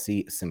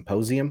policy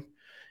symposium.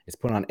 It's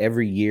put on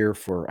every year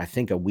for, I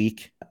think, a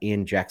week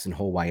in Jackson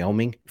Hole,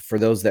 Wyoming. For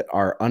those that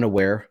are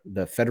unaware,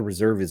 the Federal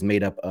Reserve is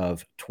made up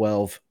of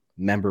 12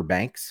 member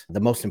banks, the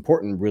most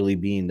important really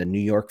being the New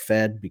York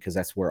Fed, because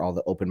that's where all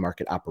the open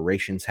market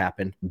operations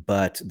happen.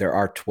 But there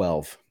are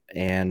 12.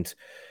 And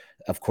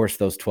of course,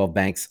 those 12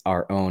 banks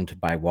are owned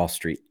by Wall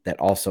Street that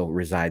also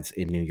resides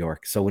in New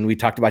York. So when we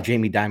talked about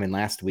Jamie Dimon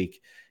last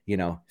week,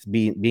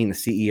 being the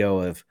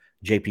CEO of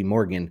JP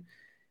Morgan,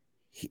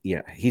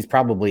 he's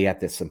probably at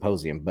this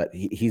symposium, but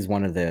he's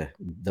one of the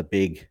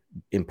big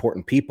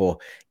important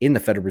people in the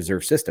Federal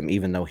Reserve System,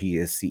 even though he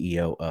is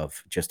CEO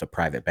of just a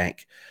private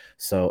bank.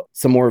 So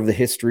some more of the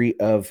history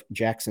of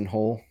Jackson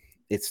Hole.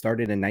 It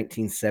started in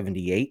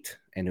 1978,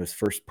 and it was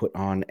first put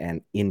on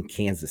in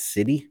Kansas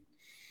City.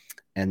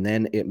 And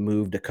then it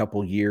moved a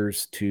couple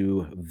years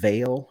to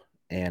Vail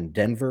and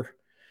Denver.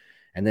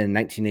 And then in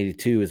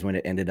 1982 is when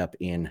it ended up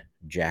in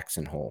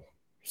Jackson Hole.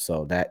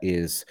 So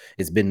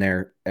it's been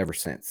there ever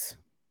since.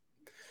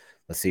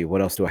 Let's see,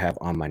 what else do I have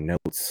on my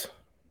notes?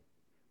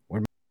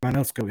 Where my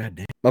notes go? God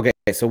damn. Okay,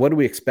 so what do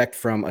we expect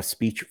from a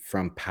speech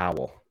from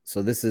Powell?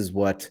 So this is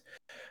what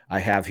I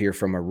have here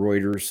from a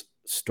Reuters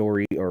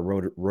story or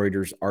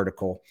Reuters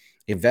article.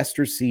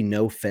 Investors see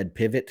no Fed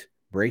pivot,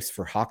 brace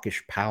for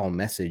hawkish Powell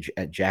message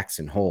at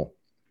Jackson Hole.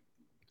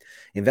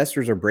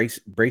 Investors are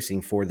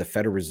bracing for the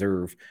Federal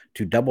Reserve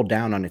to double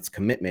down on its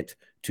commitment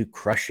to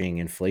crushing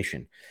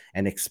inflation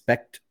and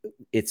expect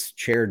its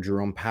chair,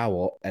 Jerome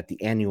Powell, at the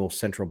annual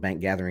central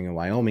bank gathering in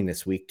Wyoming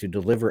this week to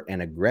deliver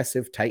an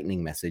aggressive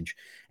tightening message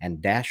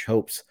and dash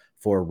hopes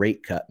for a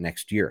rate cut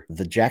next year.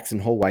 The Jackson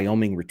Hole,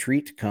 Wyoming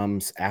retreat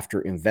comes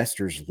after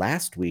investors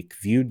last week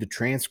viewed the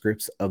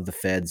transcripts of the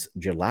Fed's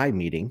July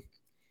meeting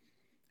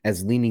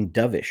as leaning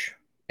dovish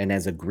and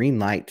as a green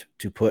light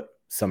to put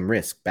some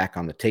risk back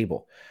on the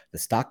table. The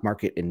stock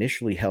market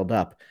initially held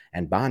up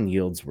and bond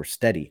yields were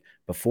steady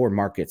before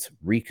markets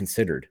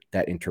reconsidered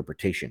that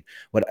interpretation.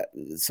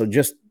 So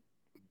just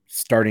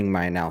starting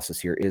my analysis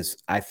here is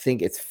I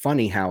think it's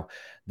funny how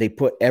they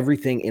put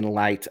everything in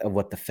light of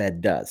what the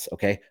Fed does.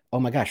 Okay. Oh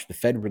my gosh, the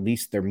Fed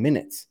released their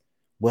minutes.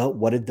 Well,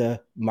 what did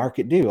the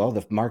market do? Oh,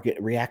 the market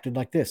reacted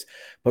like this.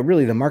 But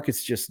really, the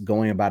market's just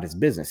going about its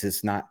business.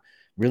 It's not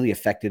really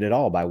affected at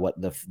all by what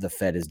the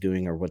Fed is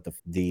doing or what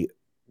the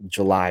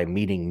July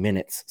meeting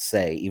minutes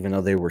say, even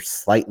though they were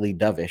slightly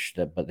dovish,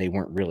 but they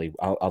weren't really.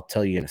 I'll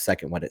tell you in a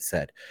second what it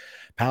said.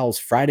 Powell's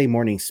Friday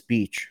morning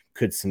speech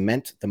could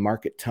cement the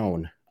market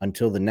tone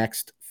until the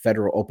next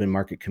Federal Open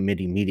Market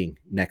Committee meeting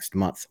next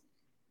month.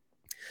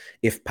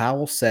 If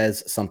Powell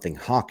says something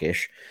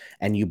hawkish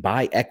and you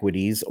buy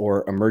equities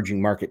or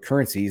emerging market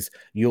currencies,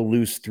 you'll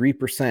lose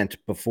 3%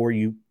 before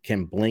you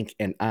can blink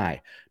an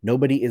eye.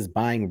 Nobody is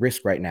buying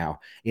risk right now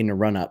in the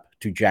run-up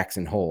to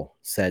Jackson Hole,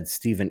 said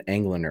Stephen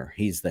Engliner.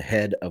 He's the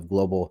head of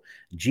global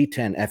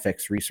G10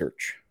 FX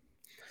research.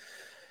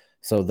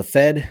 So the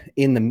Fed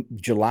in the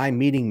July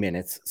meeting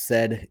minutes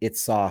said it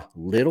saw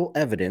little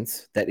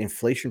evidence that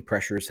inflation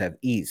pressures have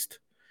eased,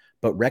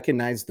 but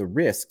recognized the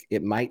risk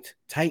it might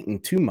tighten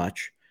too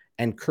much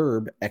and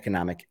curb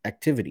economic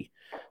activity.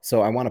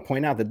 So I want to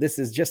point out that this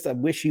is just a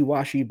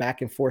wishy-washy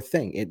back and forth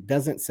thing. It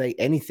doesn't say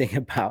anything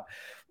about,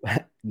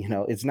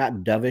 it's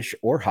not dovish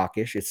or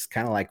hawkish. It's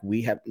kind of like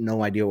we have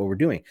no idea what we're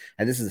doing.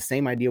 And this is the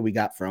same idea we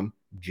got from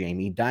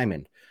Jamie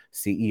Dimon,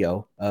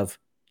 CEO of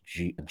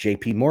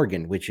JP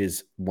Morgan, which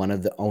is one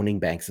of the owning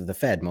banks of the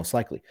Fed, most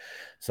likely.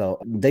 So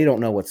they don't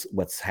know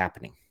what's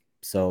happening.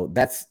 So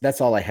that's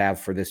all I have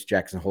for this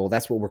Jackson Hole.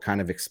 That's what we're kind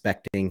of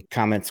expecting.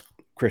 Comments,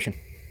 Christian?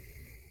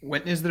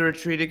 When is the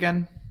retreat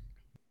again?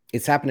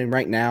 It's happening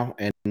right now,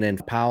 and then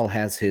Powell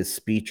has his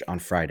speech on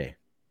Friday.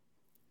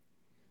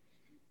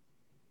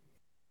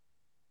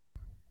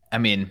 I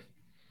mean,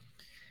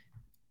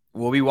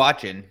 We'll be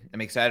watching.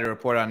 I'm excited to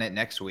report on it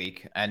next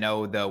week. I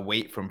know the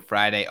wait from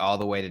Friday all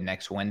the way to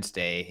next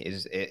Wednesday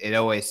it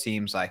always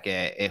seems like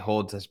it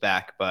holds us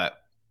back,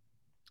 but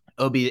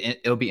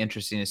it'll be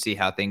interesting to see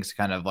how things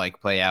kind of like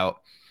play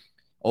out.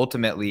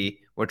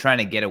 Ultimately, we're trying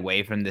to get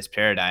away from this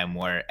paradigm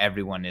where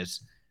everyone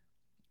is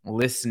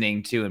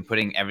listening to and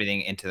putting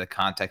everything into the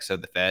context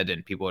of the Fed,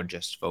 and people are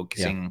just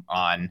focusing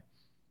on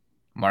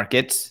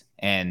markets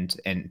and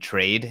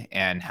trade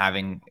and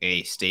having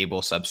a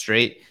stable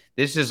substrate.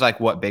 This is like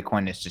what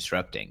Bitcoin is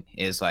disrupting,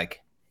 is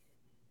like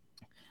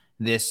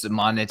this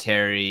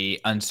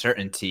monetary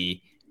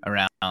uncertainty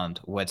around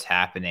what's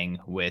happening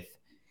with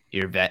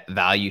your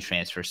value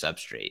transfer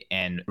substrate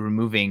and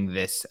removing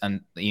this,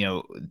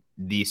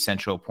 these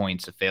central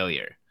points of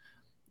failure.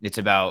 It's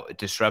about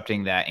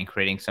disrupting that and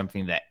creating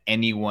something that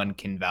anyone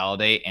can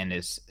validate and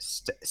is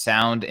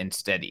sound and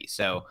steady.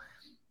 So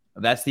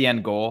that's the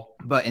end goal.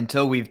 But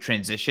until we've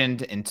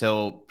transitioned,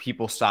 until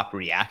people stop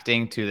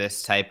reacting to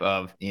this type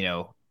of,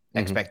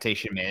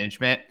 expectation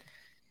management,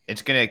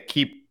 it's going to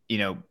keep,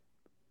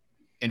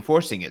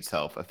 enforcing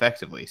itself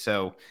effectively.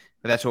 So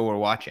that's what we're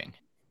watching.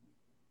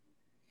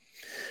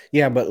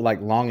 Yeah, but like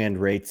long end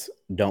rates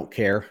don't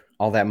care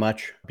all that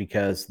much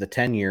because the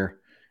 10-year,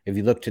 if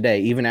you look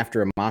today, even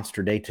after a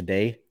monster day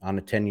today on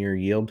a 10-year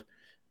yield,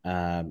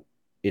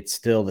 it's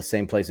still the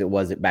same place it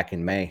was back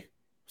in May.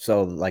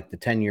 So like the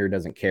 10-year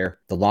doesn't care.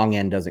 The long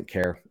end doesn't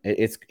care.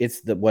 It's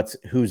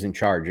who's in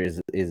charge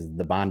is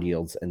the bond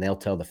yields, and they'll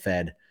tell the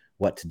Fed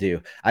what to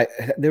do.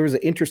 There was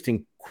an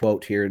interesting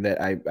quote here that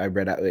I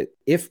read out.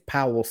 If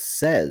Powell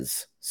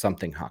says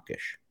something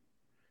hawkish,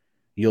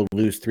 you'll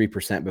lose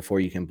 3% before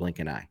you can blink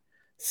an eye.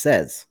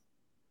 Says.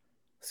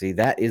 See,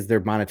 that is their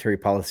monetary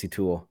policy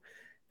tool.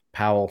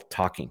 Powell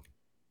talking.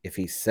 If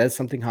he says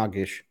something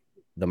hawkish,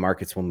 the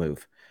markets will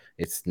move.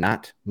 It's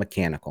not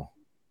mechanical.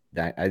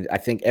 I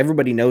think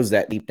everybody knows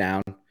that deep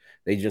down.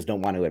 They just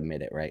don't want to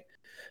admit it, right?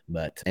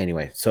 But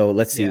anyway, so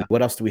let's see.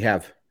 What else do we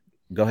have?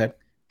 Go ahead.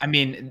 I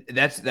mean,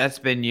 that's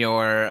been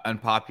your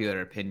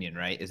unpopular opinion,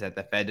 right? Is that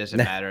the Fed doesn't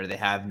matter. They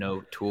have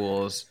no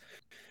tools.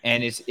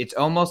 And it's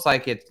almost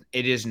like it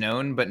is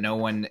known, but no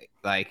one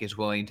like is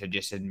willing to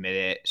just admit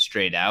it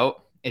straight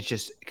out. It's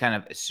just kind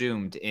of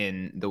assumed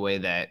in the way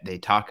that they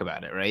talk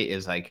about it, right?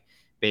 Is like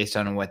based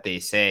on what they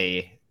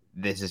say,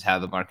 this is how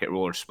the market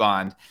will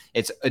respond.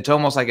 It's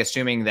almost like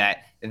assuming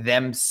that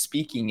them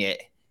speaking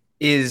it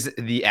is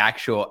the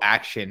actual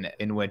action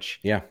in which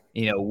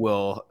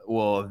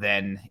will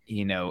then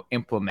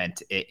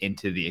implement it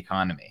into the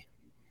economy.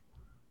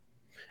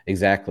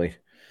 Exactly.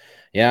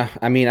 Yeah,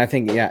 I mean, I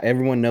think,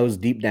 everyone knows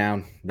deep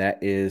down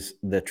that is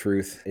the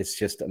truth. It's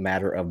just a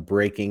matter of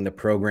breaking the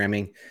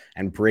programming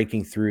and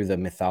breaking through the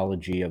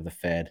mythology of the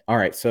Fed. All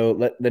right,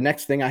 so the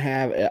next thing I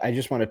have, I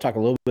just want to talk a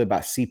little bit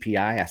about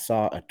CPI. I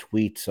saw a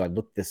tweet, so I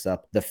looked this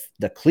up.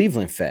 The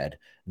Cleveland Fed,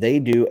 they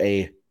do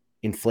a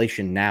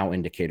inflation now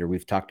indicator.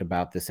 We've talked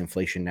about this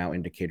inflation now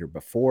indicator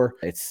before.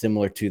 It's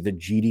similar to the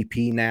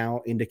GDP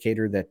now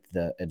indicator that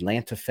the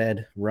Atlanta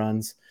Fed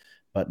runs.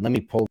 But let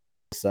me pull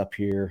up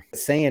here.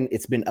 It's saying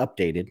it's been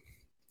updated,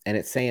 and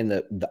it's saying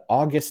that the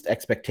August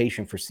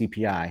expectation for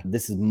CPI,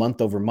 this is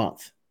month over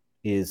month,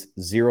 is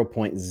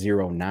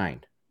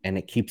 0.09, and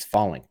it keeps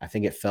falling. I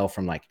think it fell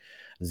from like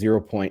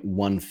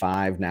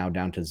 0.15 now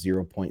down to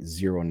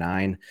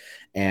 0.09,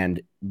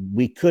 and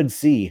we could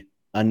see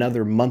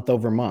another month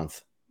over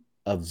month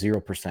of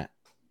 0%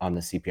 on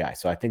the CPI.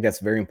 So I think that's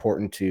very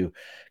important to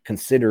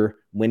consider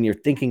when you're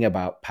thinking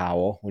about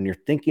Powell, when you're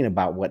thinking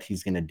about what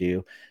he's going to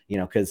do,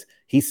 because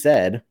he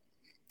said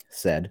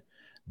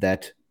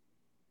that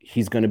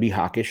he's going to be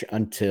hawkish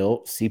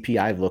until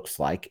CPI looks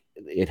like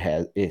it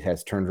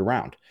has turned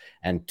around.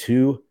 And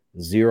 2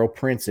 0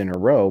 prints in a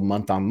row,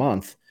 month on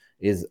month,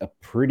 is a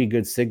pretty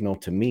good signal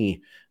to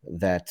me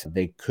that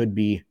they could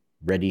be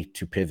ready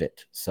to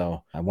pivot.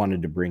 So I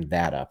wanted to bring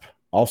that up.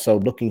 Also,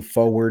 looking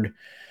forward,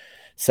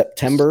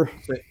 September.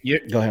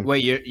 Go ahead.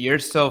 Wait, you're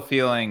still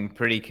feeling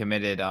pretty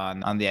committed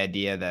on the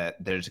idea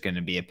that there's going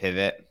to be a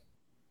pivot?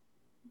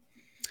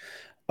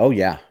 Oh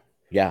yeah,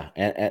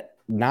 and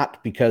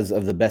not because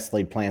of the best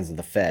laid plans of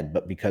the Fed,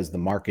 but because the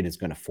market is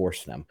going to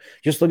force them.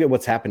 Just look at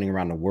what's happening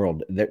around the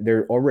world.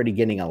 They're already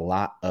getting a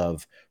lot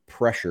of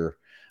pressure.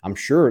 I'm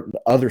sure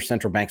other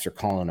central banks are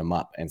calling them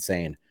up and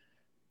saying,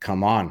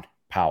 "Come on,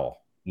 Powell,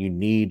 you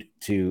need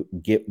to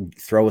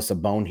throw us a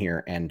bone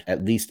here and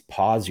at least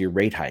pause your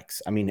rate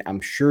hikes." I mean,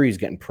 I'm sure he's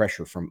getting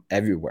pressure from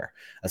everywhere,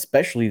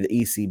 especially the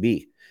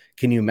ECB.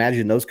 Can you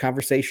imagine those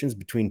conversations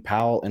between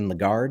Powell and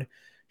Lagarde?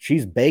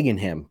 She's begging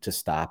him to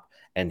stop,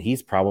 and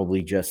he's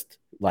probably just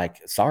like,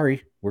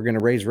 sorry, we're going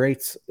to raise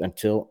rates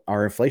until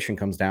our inflation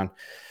comes down.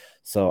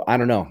 So I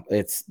don't know.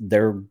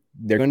 They're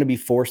going to be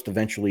forced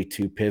eventually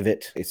to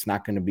pivot. It's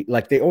not going to be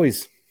like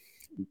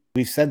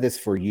we've said this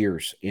for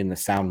years in the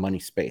sound money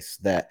space,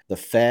 that the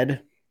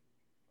Fed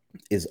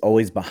is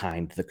always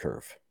behind the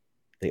curve.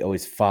 They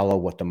always follow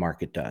what the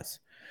market does.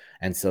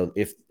 And so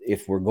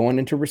if we're going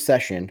into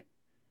recession,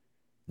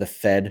 the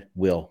Fed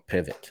will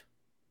pivot.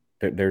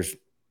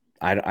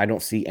 I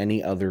don't see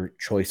any other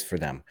choice for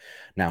them.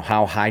 Now,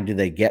 how high do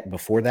they get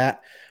before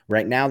that?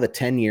 Right now, the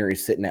 10-year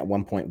is sitting at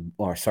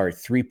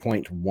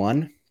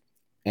 3.1,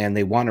 and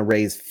they want to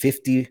raise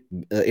 50.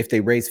 If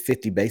they raise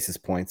 50 basis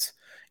points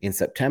in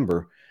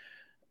September,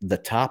 the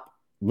top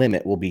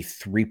limit will be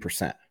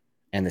 3%,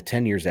 and the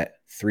 10 years at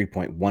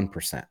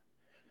 3.1%.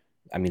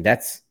 I mean,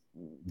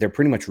 they're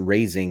pretty much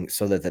raising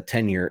so that the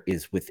 10-year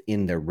is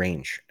within their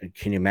range.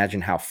 Can you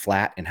imagine how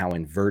flat and how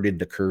inverted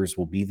the curves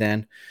will be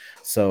then?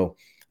 So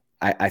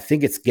I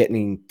think it's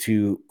getting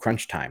to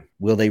crunch time.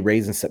 Will they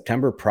raise in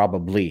September?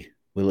 Probably.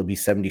 Will it be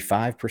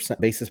 75%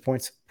 basis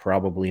points?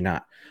 Probably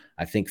not.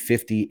 I think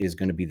 50 is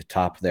going to be the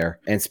top there.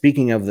 And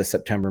speaking of the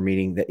September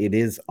meeting, that it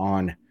is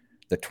on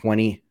the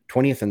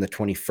 20th and the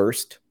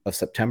 21st of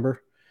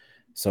September.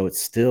 So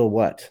it's still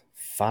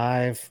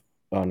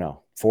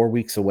 4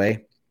 weeks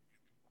away.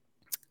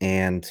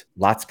 And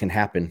lots can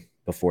happen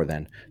before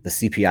then. The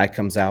CPI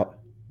comes out.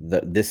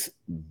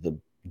 The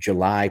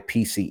July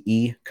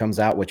PCE comes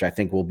out, which I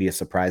think will be a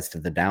surprise to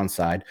the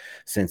downside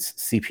since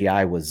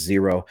CPI was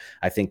 0.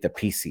 I think the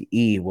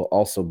PCE will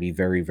also be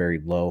very, very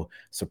low,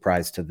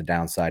 surprise to the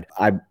downside.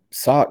 I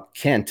saw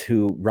Kent,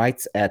 who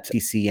writes at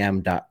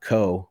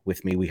tcm.co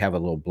with me. We have a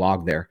little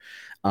blog there.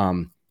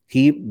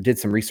 He did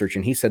some research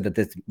and he said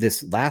that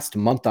this last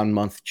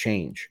month-on-month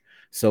change,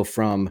 so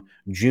from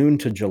June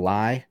to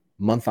July,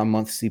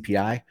 month-on-month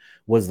CPI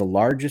was the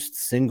largest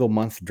single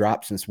month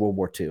drop since World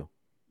War II.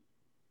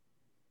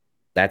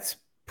 That's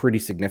pretty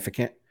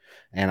significant.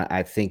 And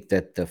I think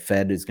that the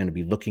Fed is going to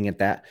be looking at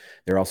that.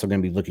 They're also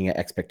going to be looking at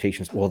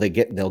expectations. Well,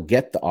 they'll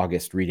get the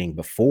August reading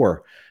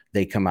before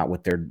they come out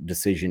with their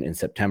decision in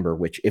September,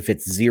 which if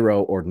it's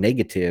 0 or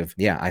negative,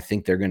 yeah, I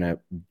think they're going to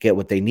get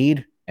what they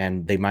need,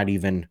 and they might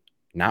even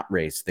not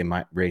raise. They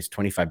might raise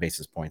 25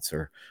 basis points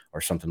or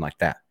something like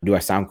that. Do I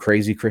sound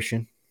crazy,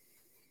 Christian?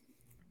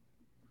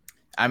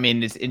 I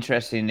mean, it's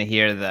interesting to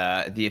hear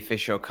the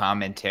official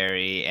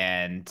commentary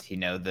and,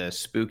 the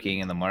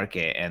spooking in the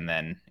market, and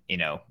then,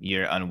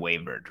 you're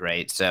unwavered,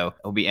 right? So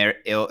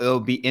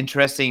it'll be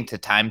interesting to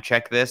time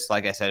check this.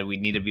 Like I said, we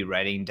need to be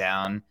writing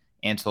down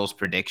Ansel's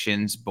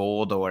predictions,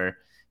 bold or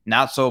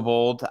not so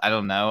bold. I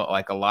don't know.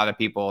 Like a lot of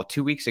people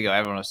 2 weeks ago,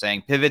 everyone was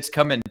saying pivots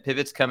coming.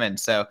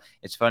 So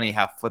it's funny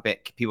how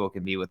flippant people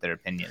can be with their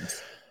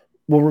opinions.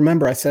 Well,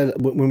 remember I said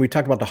when we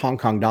talked about the Hong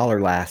Kong dollar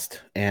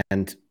last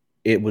and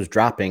it was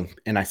dropping,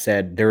 and I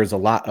said there is a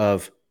lot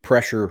of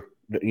pressure.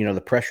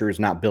 The pressure is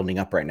not building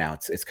up right now.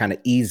 It's kind of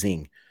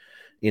easing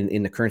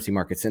in the currency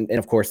markets, and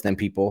of course, then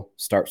people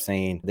start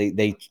saying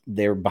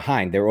they're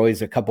behind. They're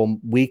always a couple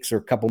weeks or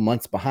a couple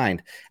months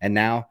behind, and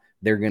now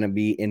they're going to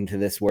be into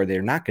this where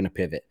they're not going to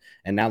pivot,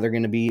 and now they're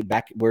going to be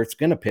back where it's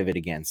going to pivot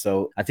again.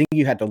 So I think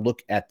you had to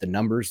look at the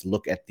numbers,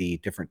 look at the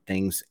different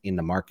things in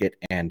the market,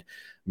 and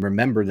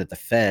remember that the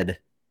Fed,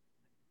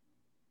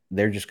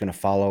 they're just going to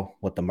follow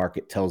what the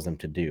market tells them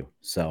to do.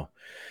 So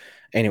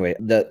anyway,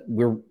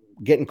 we're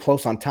getting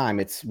close on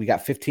time. We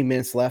got 15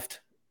 minutes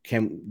left.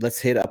 Let's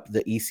hit up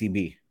the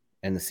ECB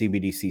and the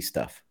CBDC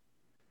stuff.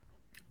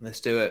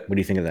 Let's do it. What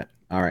do you think of that?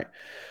 All right.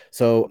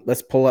 So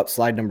let's pull up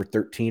slide number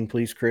 13,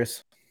 please,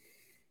 Chris.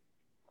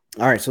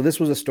 All right. So this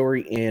was a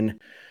story in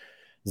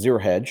Zero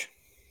Hedge,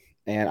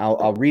 and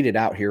I'll read it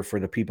out here for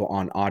the people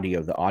on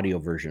audio, the audio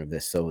version of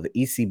this. So the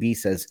ECB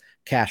says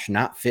cash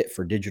not fit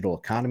for digital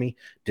economy,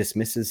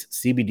 dismisses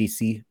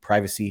CBDC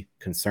privacy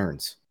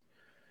concerns.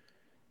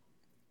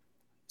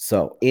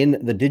 So in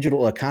the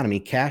digital economy,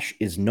 cash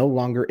is no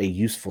longer a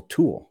useful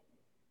tool,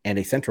 and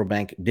a central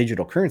bank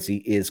digital currency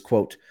is,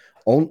 quote,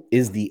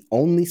 is the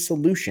only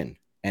solution,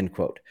 end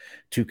quote,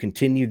 to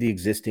continue the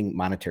existing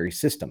monetary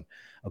system.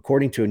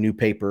 According to a new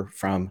paper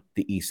from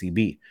the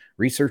ECB,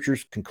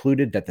 researchers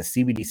concluded that the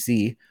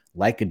CBDC,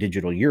 like a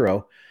digital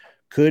euro,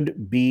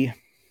 could be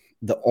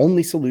the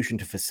only solution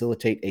to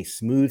facilitate a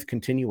smooth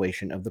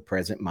continuation of the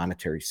present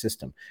monetary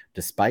system,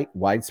 despite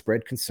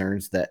widespread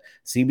concerns that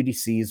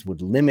CBDCs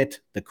would limit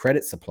the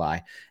credit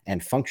supply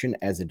and function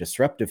as a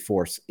disruptive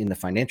force in the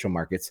financial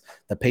markets.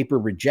 The paper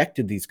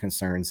rejected these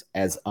concerns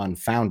as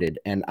unfounded.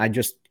 And I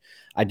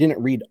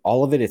didn't read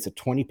all of it. It's a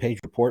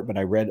 20-page report, but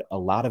I read a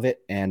lot of it,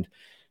 and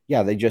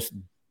yeah, they just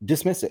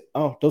dismiss it.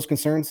 Oh, those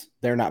concerns,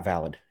 they're not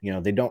valid.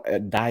 They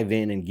don't dive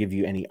in and give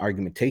you any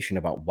argumentation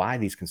about why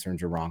these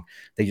concerns are wrong.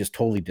 They just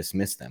totally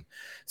dismiss them.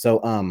 So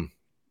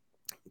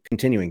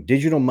continuing,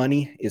 digital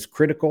money is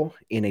critical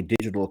in a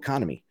digital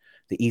economy,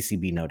 the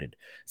ECB noted.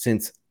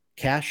 Since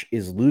cash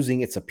is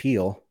losing its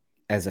appeal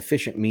as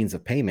efficient means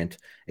of payment,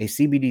 a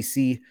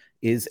CBDC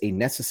is a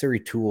necessary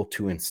tool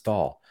to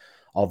install.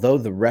 Although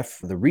the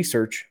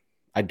research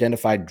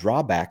identified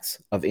drawbacks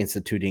of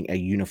instituting a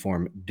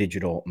uniform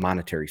digital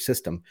monetary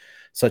system,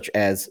 such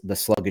as the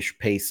sluggish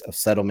pace of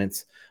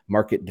settlements,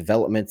 market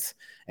developments,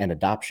 and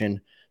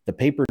adoption, the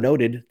paper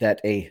noted that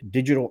a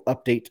digital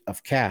update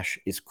of cash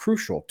is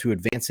crucial to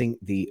advancing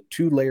the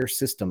two-layer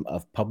system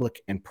of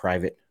public and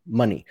private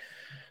money.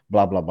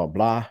 Blah, blah, blah,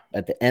 blah.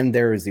 At the end,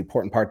 there is the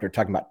important part. They're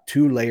talking about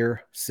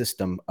two-layer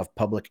system of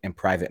public and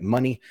private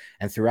money.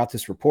 And throughout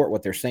this report,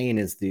 what they're saying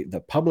is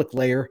the public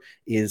layer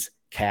is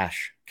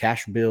cash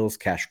bills,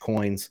 cash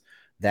coins.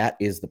 That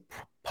is the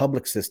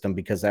public system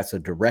because that's a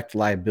direct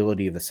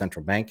liability of the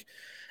central bank.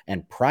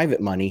 And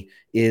private money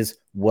is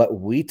what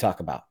we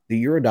talk about,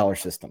 the Eurodollar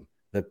system,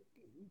 the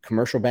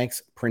commercial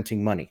banks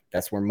printing money.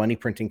 That's where money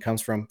printing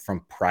comes from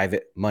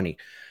private money.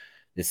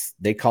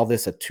 They call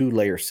this a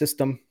two-layer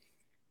system,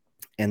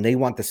 and they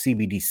want the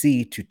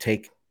CBDC to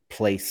take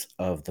place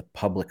of the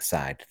public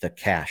side, the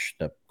cash,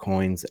 the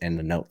coins, and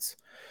the notes.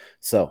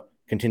 So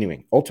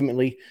continuing,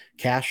 ultimately,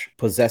 cash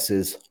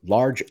possesses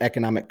large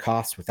economic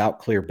costs without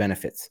clear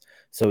benefits.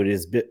 So it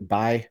is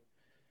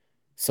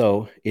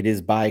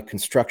by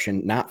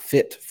construction not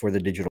fit for the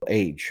digital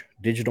age.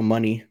 Digital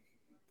money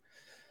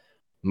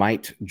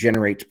might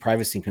generate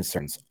privacy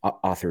concerns,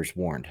 authors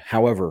warned.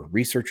 However,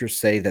 researchers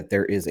say that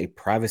there is a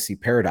privacy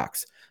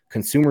paradox.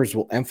 Consumers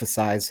will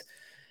emphasize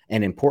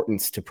an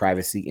importance to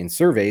privacy in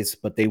surveys,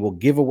 but they will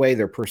give away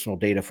their personal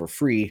data for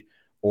free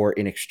or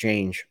in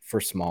exchange for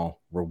small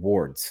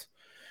rewards.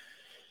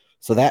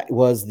 So that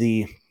was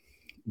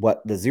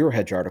what the Zero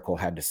Hedge article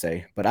had to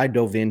say, but I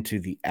dove into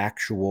the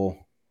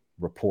actual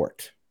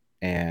report.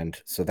 And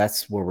so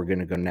that's where we're going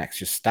to go next.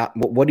 Just stop.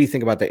 What do you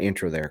think about the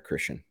intro there,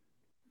 Christian?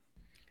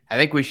 I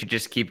think we should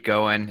just keep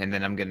going, and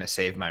then I'm going to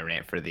save my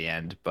rant for the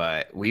end.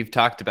 But we've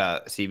talked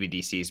about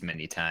CBDCs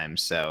many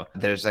times. So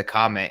there's a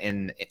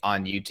comment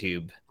on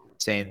YouTube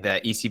saying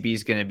that ECB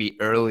is going to be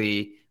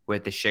early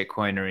with the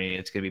shitcoinery.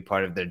 It's going to be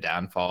part of their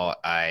downfall.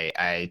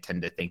 I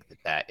tend to think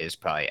that is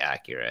probably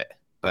accurate.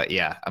 But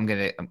yeah,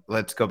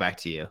 let's go back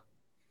to you.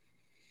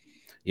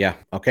 Yeah.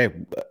 Okay.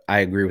 I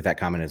agree with that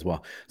comment as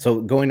well.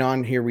 So going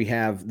on here,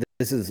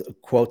 this is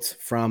quotes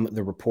from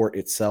the report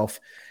itself.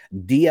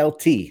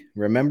 DLT,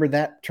 remember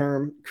that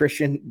term,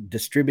 Christian?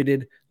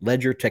 Distributed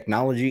ledger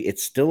technology.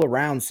 It's still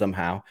around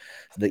somehow.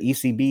 The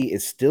ECB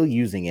is still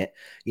using it.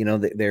 You know,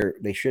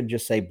 they should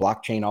just say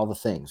blockchain, all the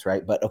things,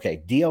 right? But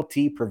okay,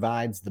 DLT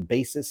provides the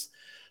basis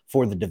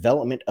for the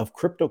development of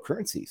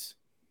cryptocurrencies.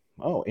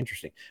 Oh,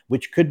 interesting.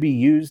 Which could be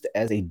used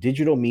as a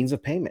digital means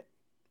of payment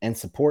and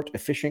support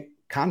efficient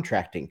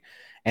contracting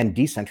and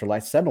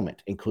decentralized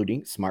settlement,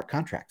 including smart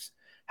contracts.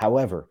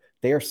 However,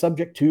 they are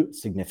subject to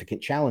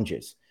significant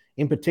challenges.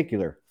 In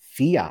particular,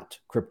 fiat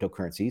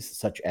cryptocurrencies,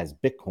 such as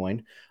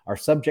Bitcoin, are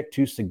subject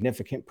to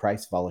significant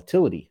price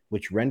volatility,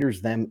 which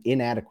renders them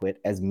inadequate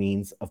as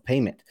means of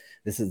payment.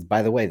 This is,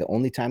 by the way, the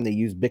only time they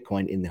use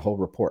Bitcoin in the whole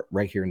report,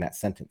 right here in that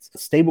sentence.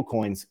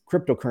 Stablecoins,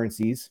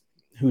 cryptocurrencies,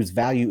 whose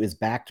value is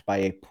backed by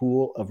a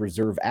pool of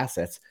reserve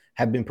assets,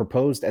 have been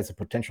proposed as a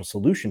potential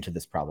solution to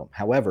this problem.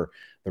 However,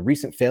 the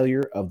recent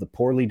failure of the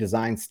poorly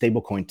designed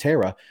stablecoin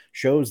Terra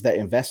shows that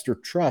investor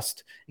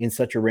trust in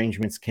such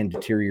arrangements can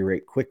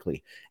deteriorate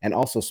quickly and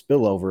also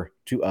spill over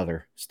to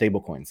other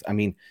stablecoins. I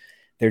mean,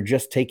 they're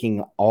just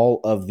taking all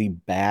of the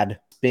bad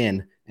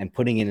spin and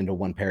putting it into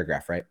one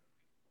paragraph, right?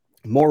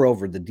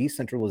 Moreover, the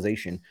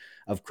decentralization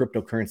of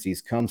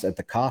cryptocurrencies comes at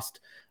the cost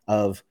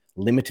of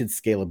limited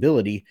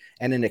scalability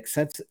and an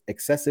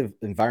excessive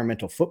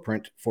environmental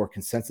footprint for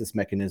consensus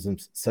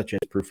mechanisms such as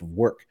proof of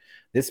work.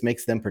 This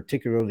makes them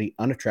particularly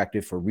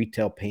unattractive for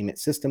retail payment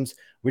systems,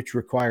 which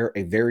require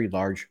a very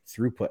large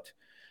throughput.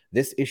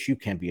 This issue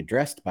can be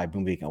addressed by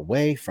moving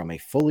away from a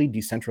fully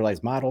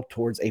decentralized model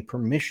towards a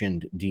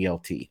permissioned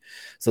DLT.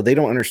 So they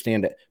don't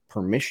understand that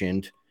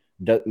permissioned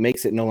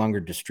makes it no longer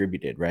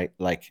distributed, right?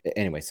 Like,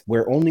 anyways,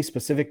 where only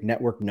specific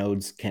network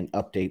nodes can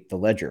update the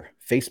ledger.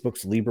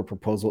 Facebook's Libra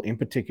proposal, in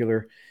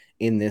particular,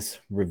 in its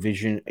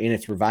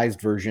revised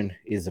version,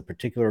 is a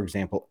particular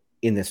example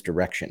in this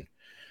direction.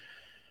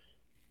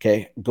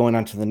 Okay, going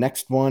on to the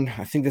next one.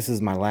 I think this is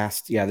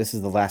this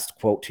is the last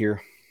quote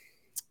here.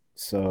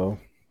 So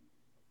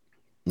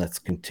let's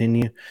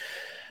continue.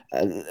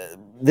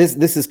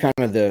 This is kind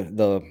of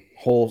the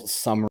whole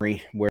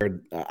summary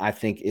where I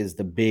think is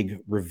the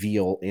big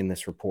reveal in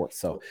this report.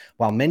 So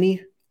while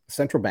many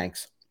central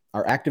banks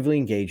are actively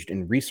engaged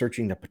in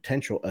researching the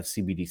potential of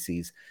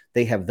CBDCs,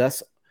 they have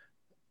thus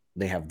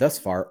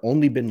far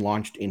only been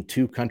launched in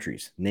 2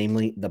 countries,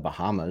 namely the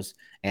Bahamas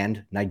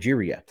and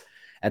Nigeria.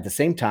 At the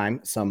same time,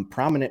 some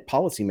prominent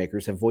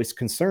policymakers have voiced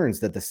concerns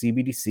that the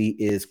CBDC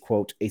is,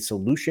 quote, a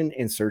solution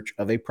in search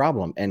of a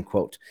problem, end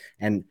quote.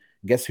 And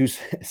guess who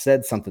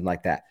said something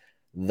like that?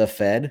 The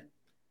Fed,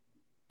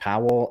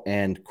 Powell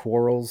and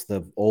Quarles,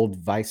 the old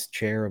vice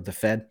chair of the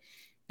Fed.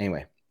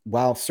 Anyway,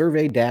 while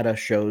survey data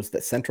shows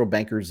that central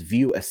bankers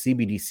view a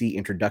CBDC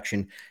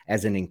introduction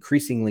as an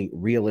increasingly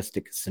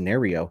realistic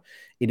scenario,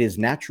 it is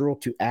natural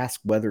to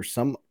ask whether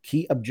some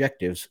key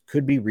objectives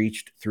could be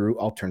reached through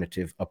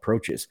alternative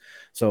approaches.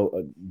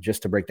 So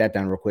just to break that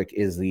down real quick,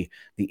 is a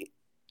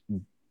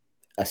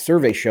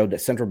survey showed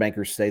that central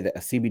bankers say that a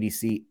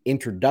CBDC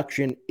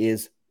introduction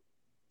is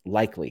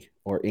likely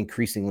or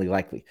increasingly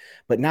likely,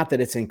 but not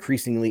that it's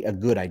increasingly a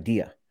good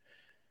idea.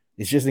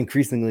 It's just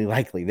increasingly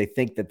likely. They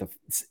think that the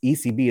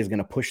ECB is going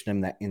to push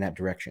them in that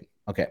direction.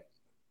 Okay.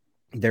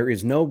 There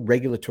is no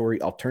regulatory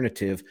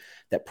alternative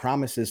that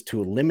promises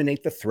to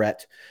eliminate the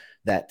threat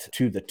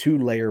to the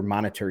 2-layer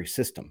monetary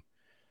system.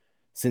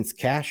 Since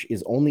cash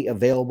is only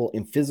available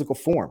in physical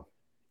form,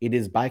 It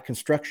is by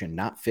construction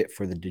not fit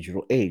for the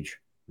digital age.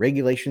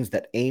 Regulations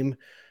that aim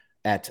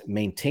at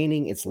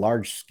maintaining its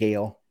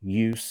large-scale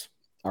use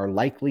are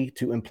likely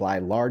to imply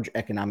large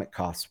economic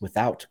costs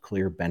without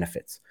clear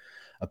benefits.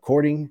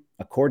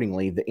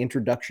 Accordingly, the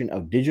introduction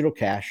of digital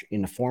cash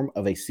in the form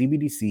of a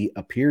CBDC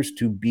appears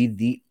to be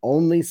the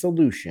only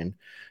solution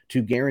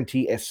to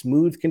guarantee a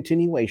smooth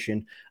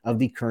continuation of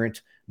the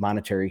current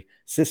monetary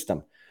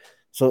system.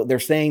 So they're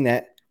saying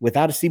that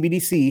without a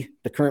CBDC,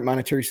 the current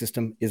monetary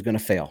system is going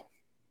to fail.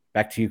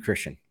 Back to you,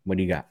 Christian. What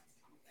do you got?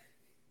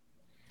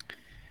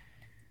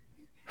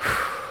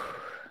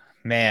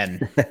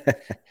 Man,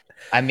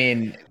 I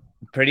mean,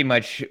 pretty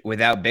much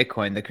without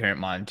Bitcoin, the current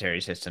monetary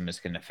system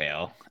is going to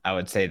fail. I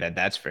would say that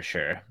that's for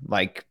sure.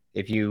 Like,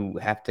 if you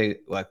have to,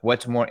 like,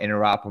 what's more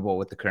interoperable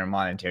with the current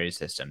monetary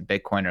system,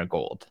 Bitcoin or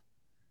gold?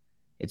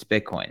 It's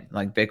Bitcoin.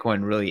 Like,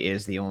 Bitcoin really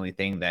is the only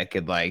thing that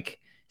could, like,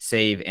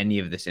 save any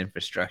of this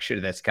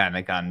infrastructure that's kind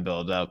of gotten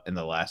built up in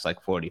the last,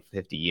 like, 40,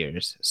 50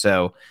 years.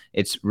 So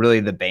it's really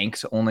the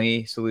bank's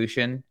only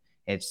solution.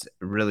 It's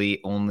really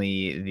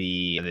only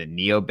the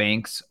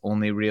neobanks'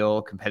 only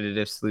real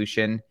competitive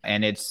solution,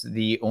 and it's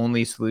the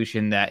only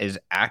solution that is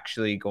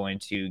actually going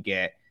to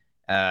get,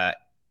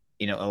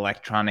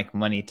 electronic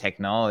money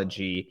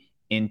technology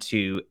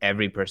into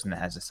every person that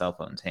has a cell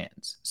phone's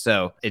hands.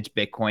 So it's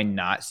Bitcoin,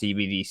 not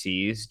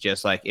CBDCs,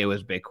 just like it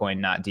was Bitcoin,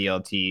 not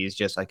DLTs,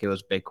 just like it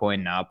was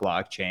Bitcoin, not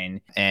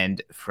blockchain.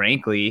 And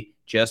frankly,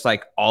 just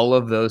like all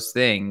of those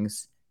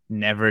things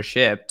never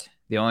shipped.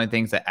 The only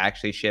things that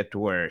actually shipped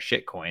were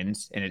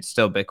shitcoins, and it's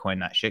still Bitcoin,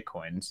 not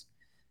shitcoins.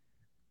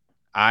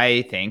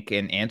 I think,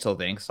 and Ansel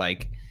thinks,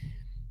 like,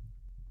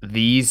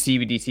 these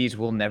CBDCs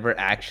will never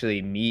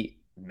actually meet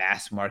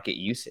mass market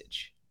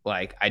usage.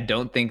 Like, I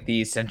don't think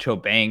these central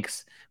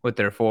banks with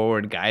their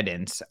forward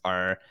guidance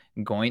are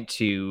going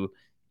to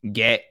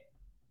get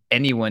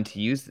anyone to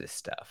use this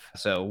stuff.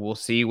 So we'll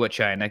see what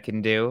China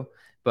can do.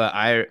 But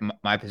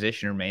my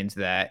position remains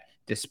that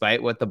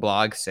despite what the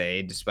blogs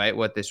say, despite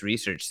what this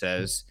research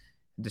says,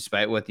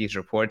 despite what these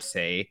reports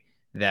say,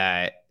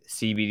 that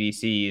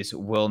CBDCs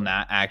will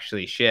not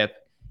actually ship,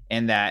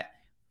 and that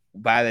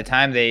by the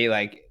time they,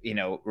 like,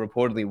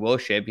 reportedly will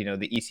ship, the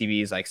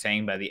ECB is like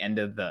saying by the end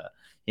of the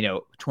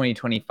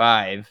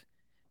 2025,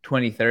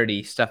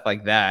 2030, stuff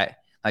like that.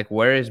 Like,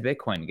 where is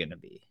Bitcoin going to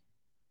be?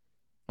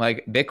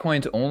 Like,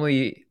 Bitcoin's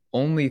only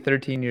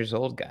 13 years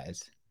old,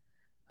 guys.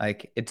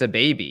 Like, it's a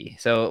baby.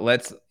 So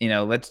let's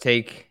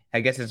take,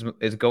 I guess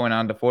it's going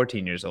on to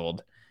 14 years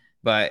old.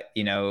 But,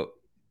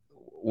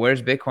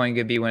 where's Bitcoin going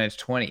to be when it's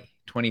 20,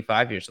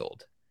 25 years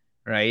old,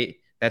 right?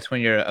 That's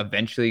when you're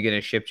eventually going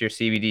to ship your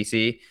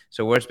CBDC.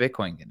 So where's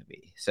Bitcoin going to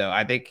be? So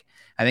I think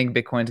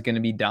Bitcoin's going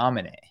to be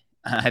dominant.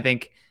 I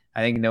think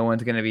no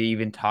one's going to be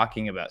even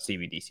talking about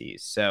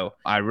CBDCs. So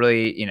I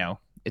really,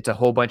 it's a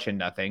whole bunch of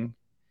nothing.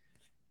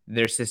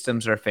 Their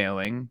systems are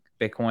failing.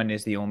 Bitcoin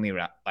is the only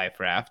life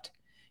raft.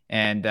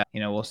 And,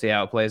 we'll see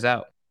how it plays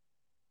out.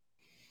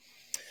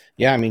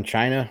 Yeah, I mean,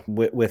 China,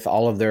 with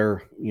all of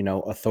their,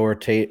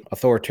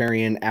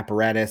 authoritarian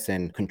apparatus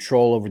and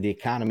control over the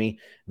economy,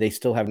 they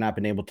still have not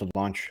been able to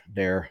launch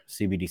their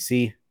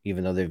CBDC,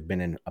 even though they've been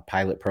in a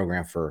pilot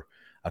program for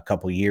a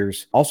couple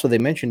years. Also, they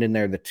mentioned in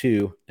there the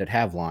two that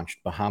have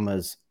launched,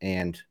 Bahamas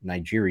and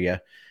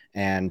Nigeria.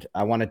 And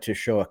I wanted to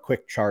show a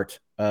quick chart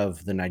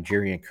of the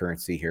Nigerian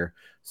currency here.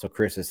 So,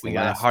 Chris, we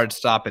got a hard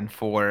stop in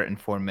 4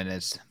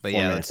 minutes, but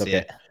let's see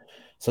it.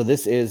 So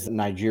this is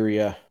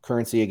Nigeria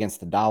currency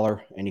against the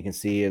dollar, and you can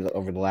see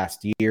over the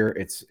last year,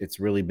 it's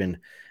really been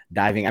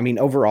diving. I mean,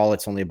 overall,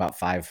 it's only about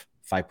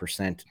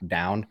 5%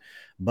 down,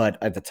 but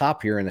at the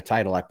top here in the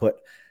title, I put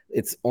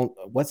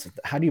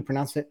how do you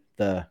pronounce it?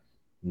 The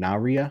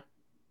Naira,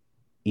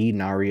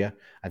 Naira.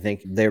 I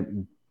think their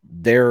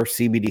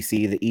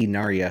CBDC, the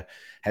Naira,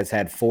 has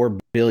had 4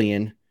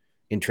 billion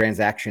in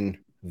transaction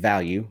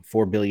value,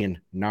 4 billion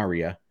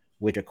Naira,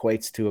 which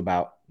equates to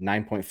about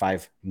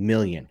 9.5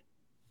 million.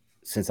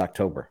 Since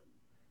October,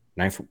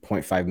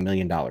 $9.5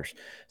 million.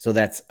 So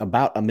that's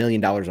about $1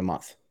 million a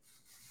month.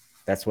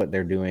 That's what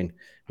they're doing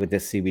with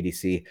this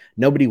CBDC.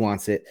 Nobody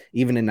wants it.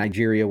 Even in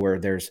Nigeria, where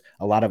there's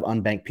a lot of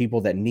unbanked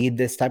people that need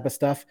this type of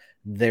stuff,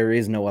 there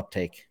is no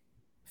uptake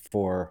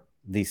for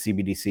these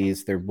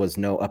CBDCs. There was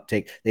no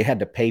uptake. They had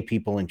to pay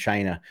people in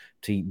China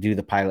to do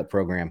the pilot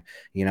program.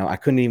 I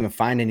couldn't even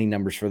find any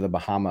numbers for the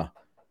Bahama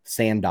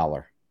Sand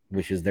Dollar,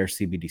 which is their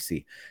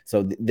CBDC.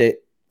 So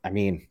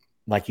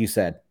like you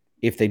said,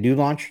 if they do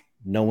launch,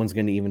 there's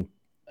going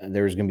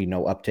to be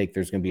no uptake.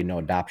 There's going to be no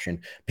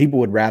adoption. People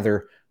would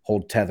rather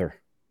hold Tether,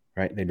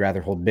 right? They'd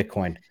rather hold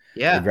Bitcoin.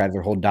 Yeah. They'd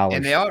rather hold dollars.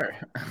 And they are.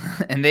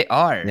 And they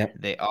are. Yep.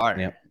 They are.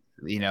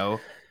 Yep.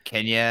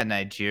 Kenya,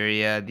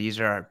 Nigeria, these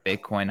are our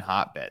Bitcoin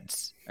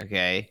hotbeds.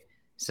 Okay.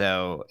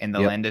 So in the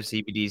land of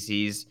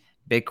CBDCs,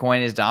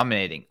 Bitcoin is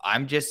dominating.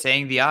 I'm just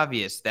saying the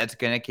obvious. That's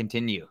going to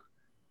continue.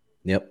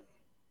 Yep.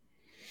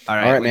 All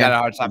right. We man. got a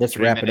hard stop. Let's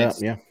wrap it up.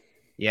 Yeah.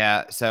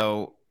 Yeah.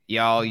 So,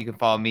 y'all, you can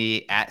follow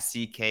me at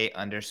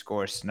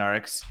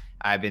CK_snarks.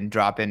 I've been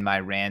dropping my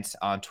rants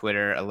on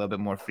Twitter a little bit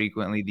more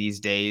frequently these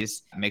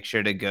days. Make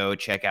sure to go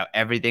check out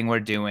everything we're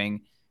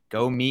doing.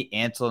 Go meet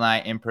Ansel and I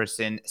in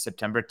person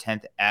September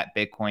 10th at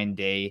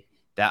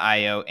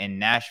bitcoinday.io in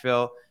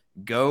Nashville.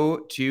 Go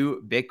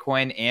to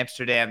Bitcoin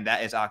Amsterdam.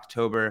 That is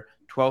October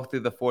 12th through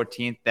the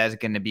 14th. That is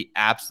going to be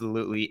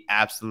absolutely,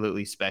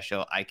 absolutely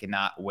special. I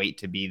cannot wait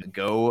to be.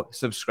 Go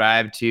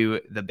subscribe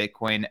to the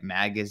Bitcoin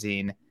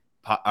Magazine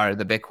or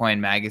the Bitcoin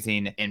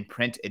Magazine in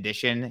print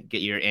edition.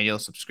 Get your annual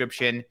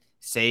subscription.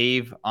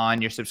 Save on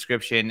your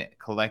subscription.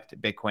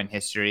 Collect Bitcoin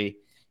history.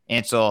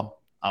 Ansel,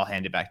 I'll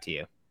hand it back to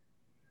you.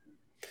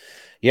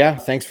 Yeah,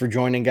 thanks for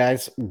joining,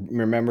 guys.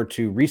 Remember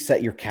to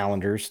reset your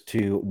calendars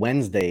to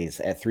Wednesdays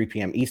at 3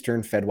 p.m.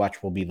 Eastern.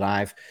 FedWatch will be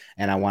live,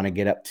 and I want to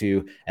get up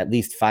to at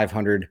least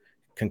 500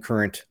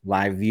 concurrent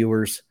live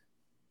viewers.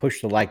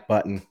 Push the like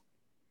button.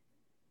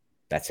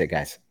 That's it,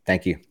 guys.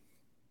 Thank you.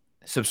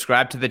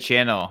 Subscribe to the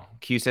channel.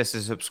 Q says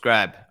to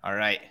subscribe. All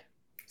right.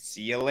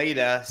 See you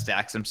later.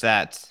 Stack some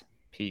sats.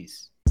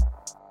 Peace.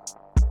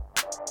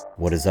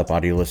 What is up,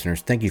 audio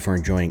listeners? Thank you for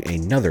enjoying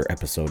another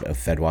episode of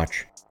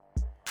FedWatch.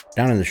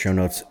 Down in the show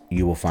notes,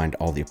 you will find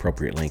all the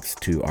appropriate links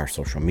to our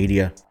social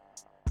media,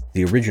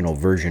 the original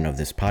version of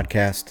this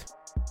podcast,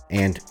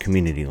 and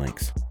community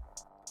links.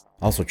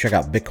 Also, check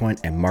out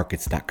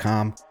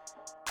bitcoinandmarkets.com,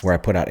 where I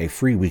put out a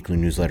free weekly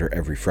newsletter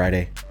every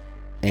Friday.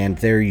 And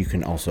there you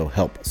can also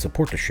help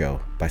support the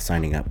show by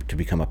signing up to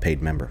become a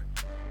paid member.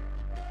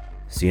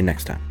 See you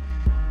next time.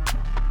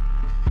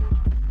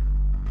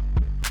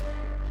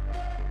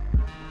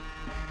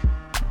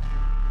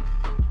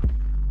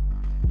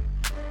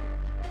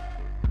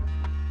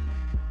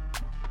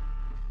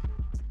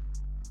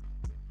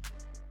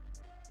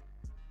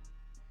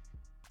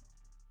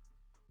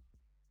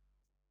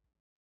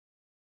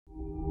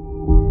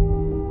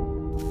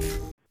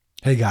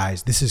 Hey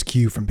guys, this is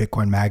Q from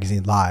Bitcoin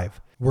Magazine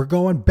Live. We're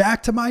going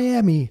back to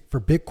Miami for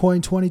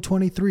Bitcoin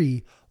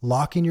 2023.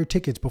 Lock in your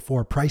tickets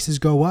before prices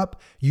go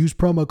up. Use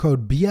promo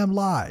code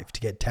BMLive to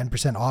get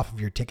 10% off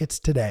of your tickets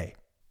today.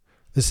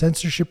 The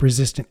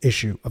censorship-resistant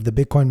issue of the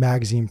Bitcoin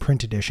Magazine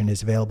print edition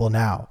is available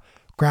now.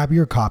 Grab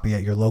your copy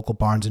at your local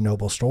Barnes &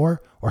 Noble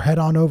store or head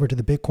on over to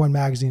the Bitcoin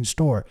Magazine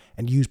store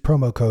and use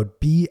promo code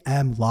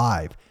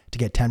BMLive to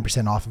get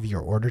 10% off of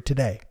your order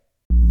today.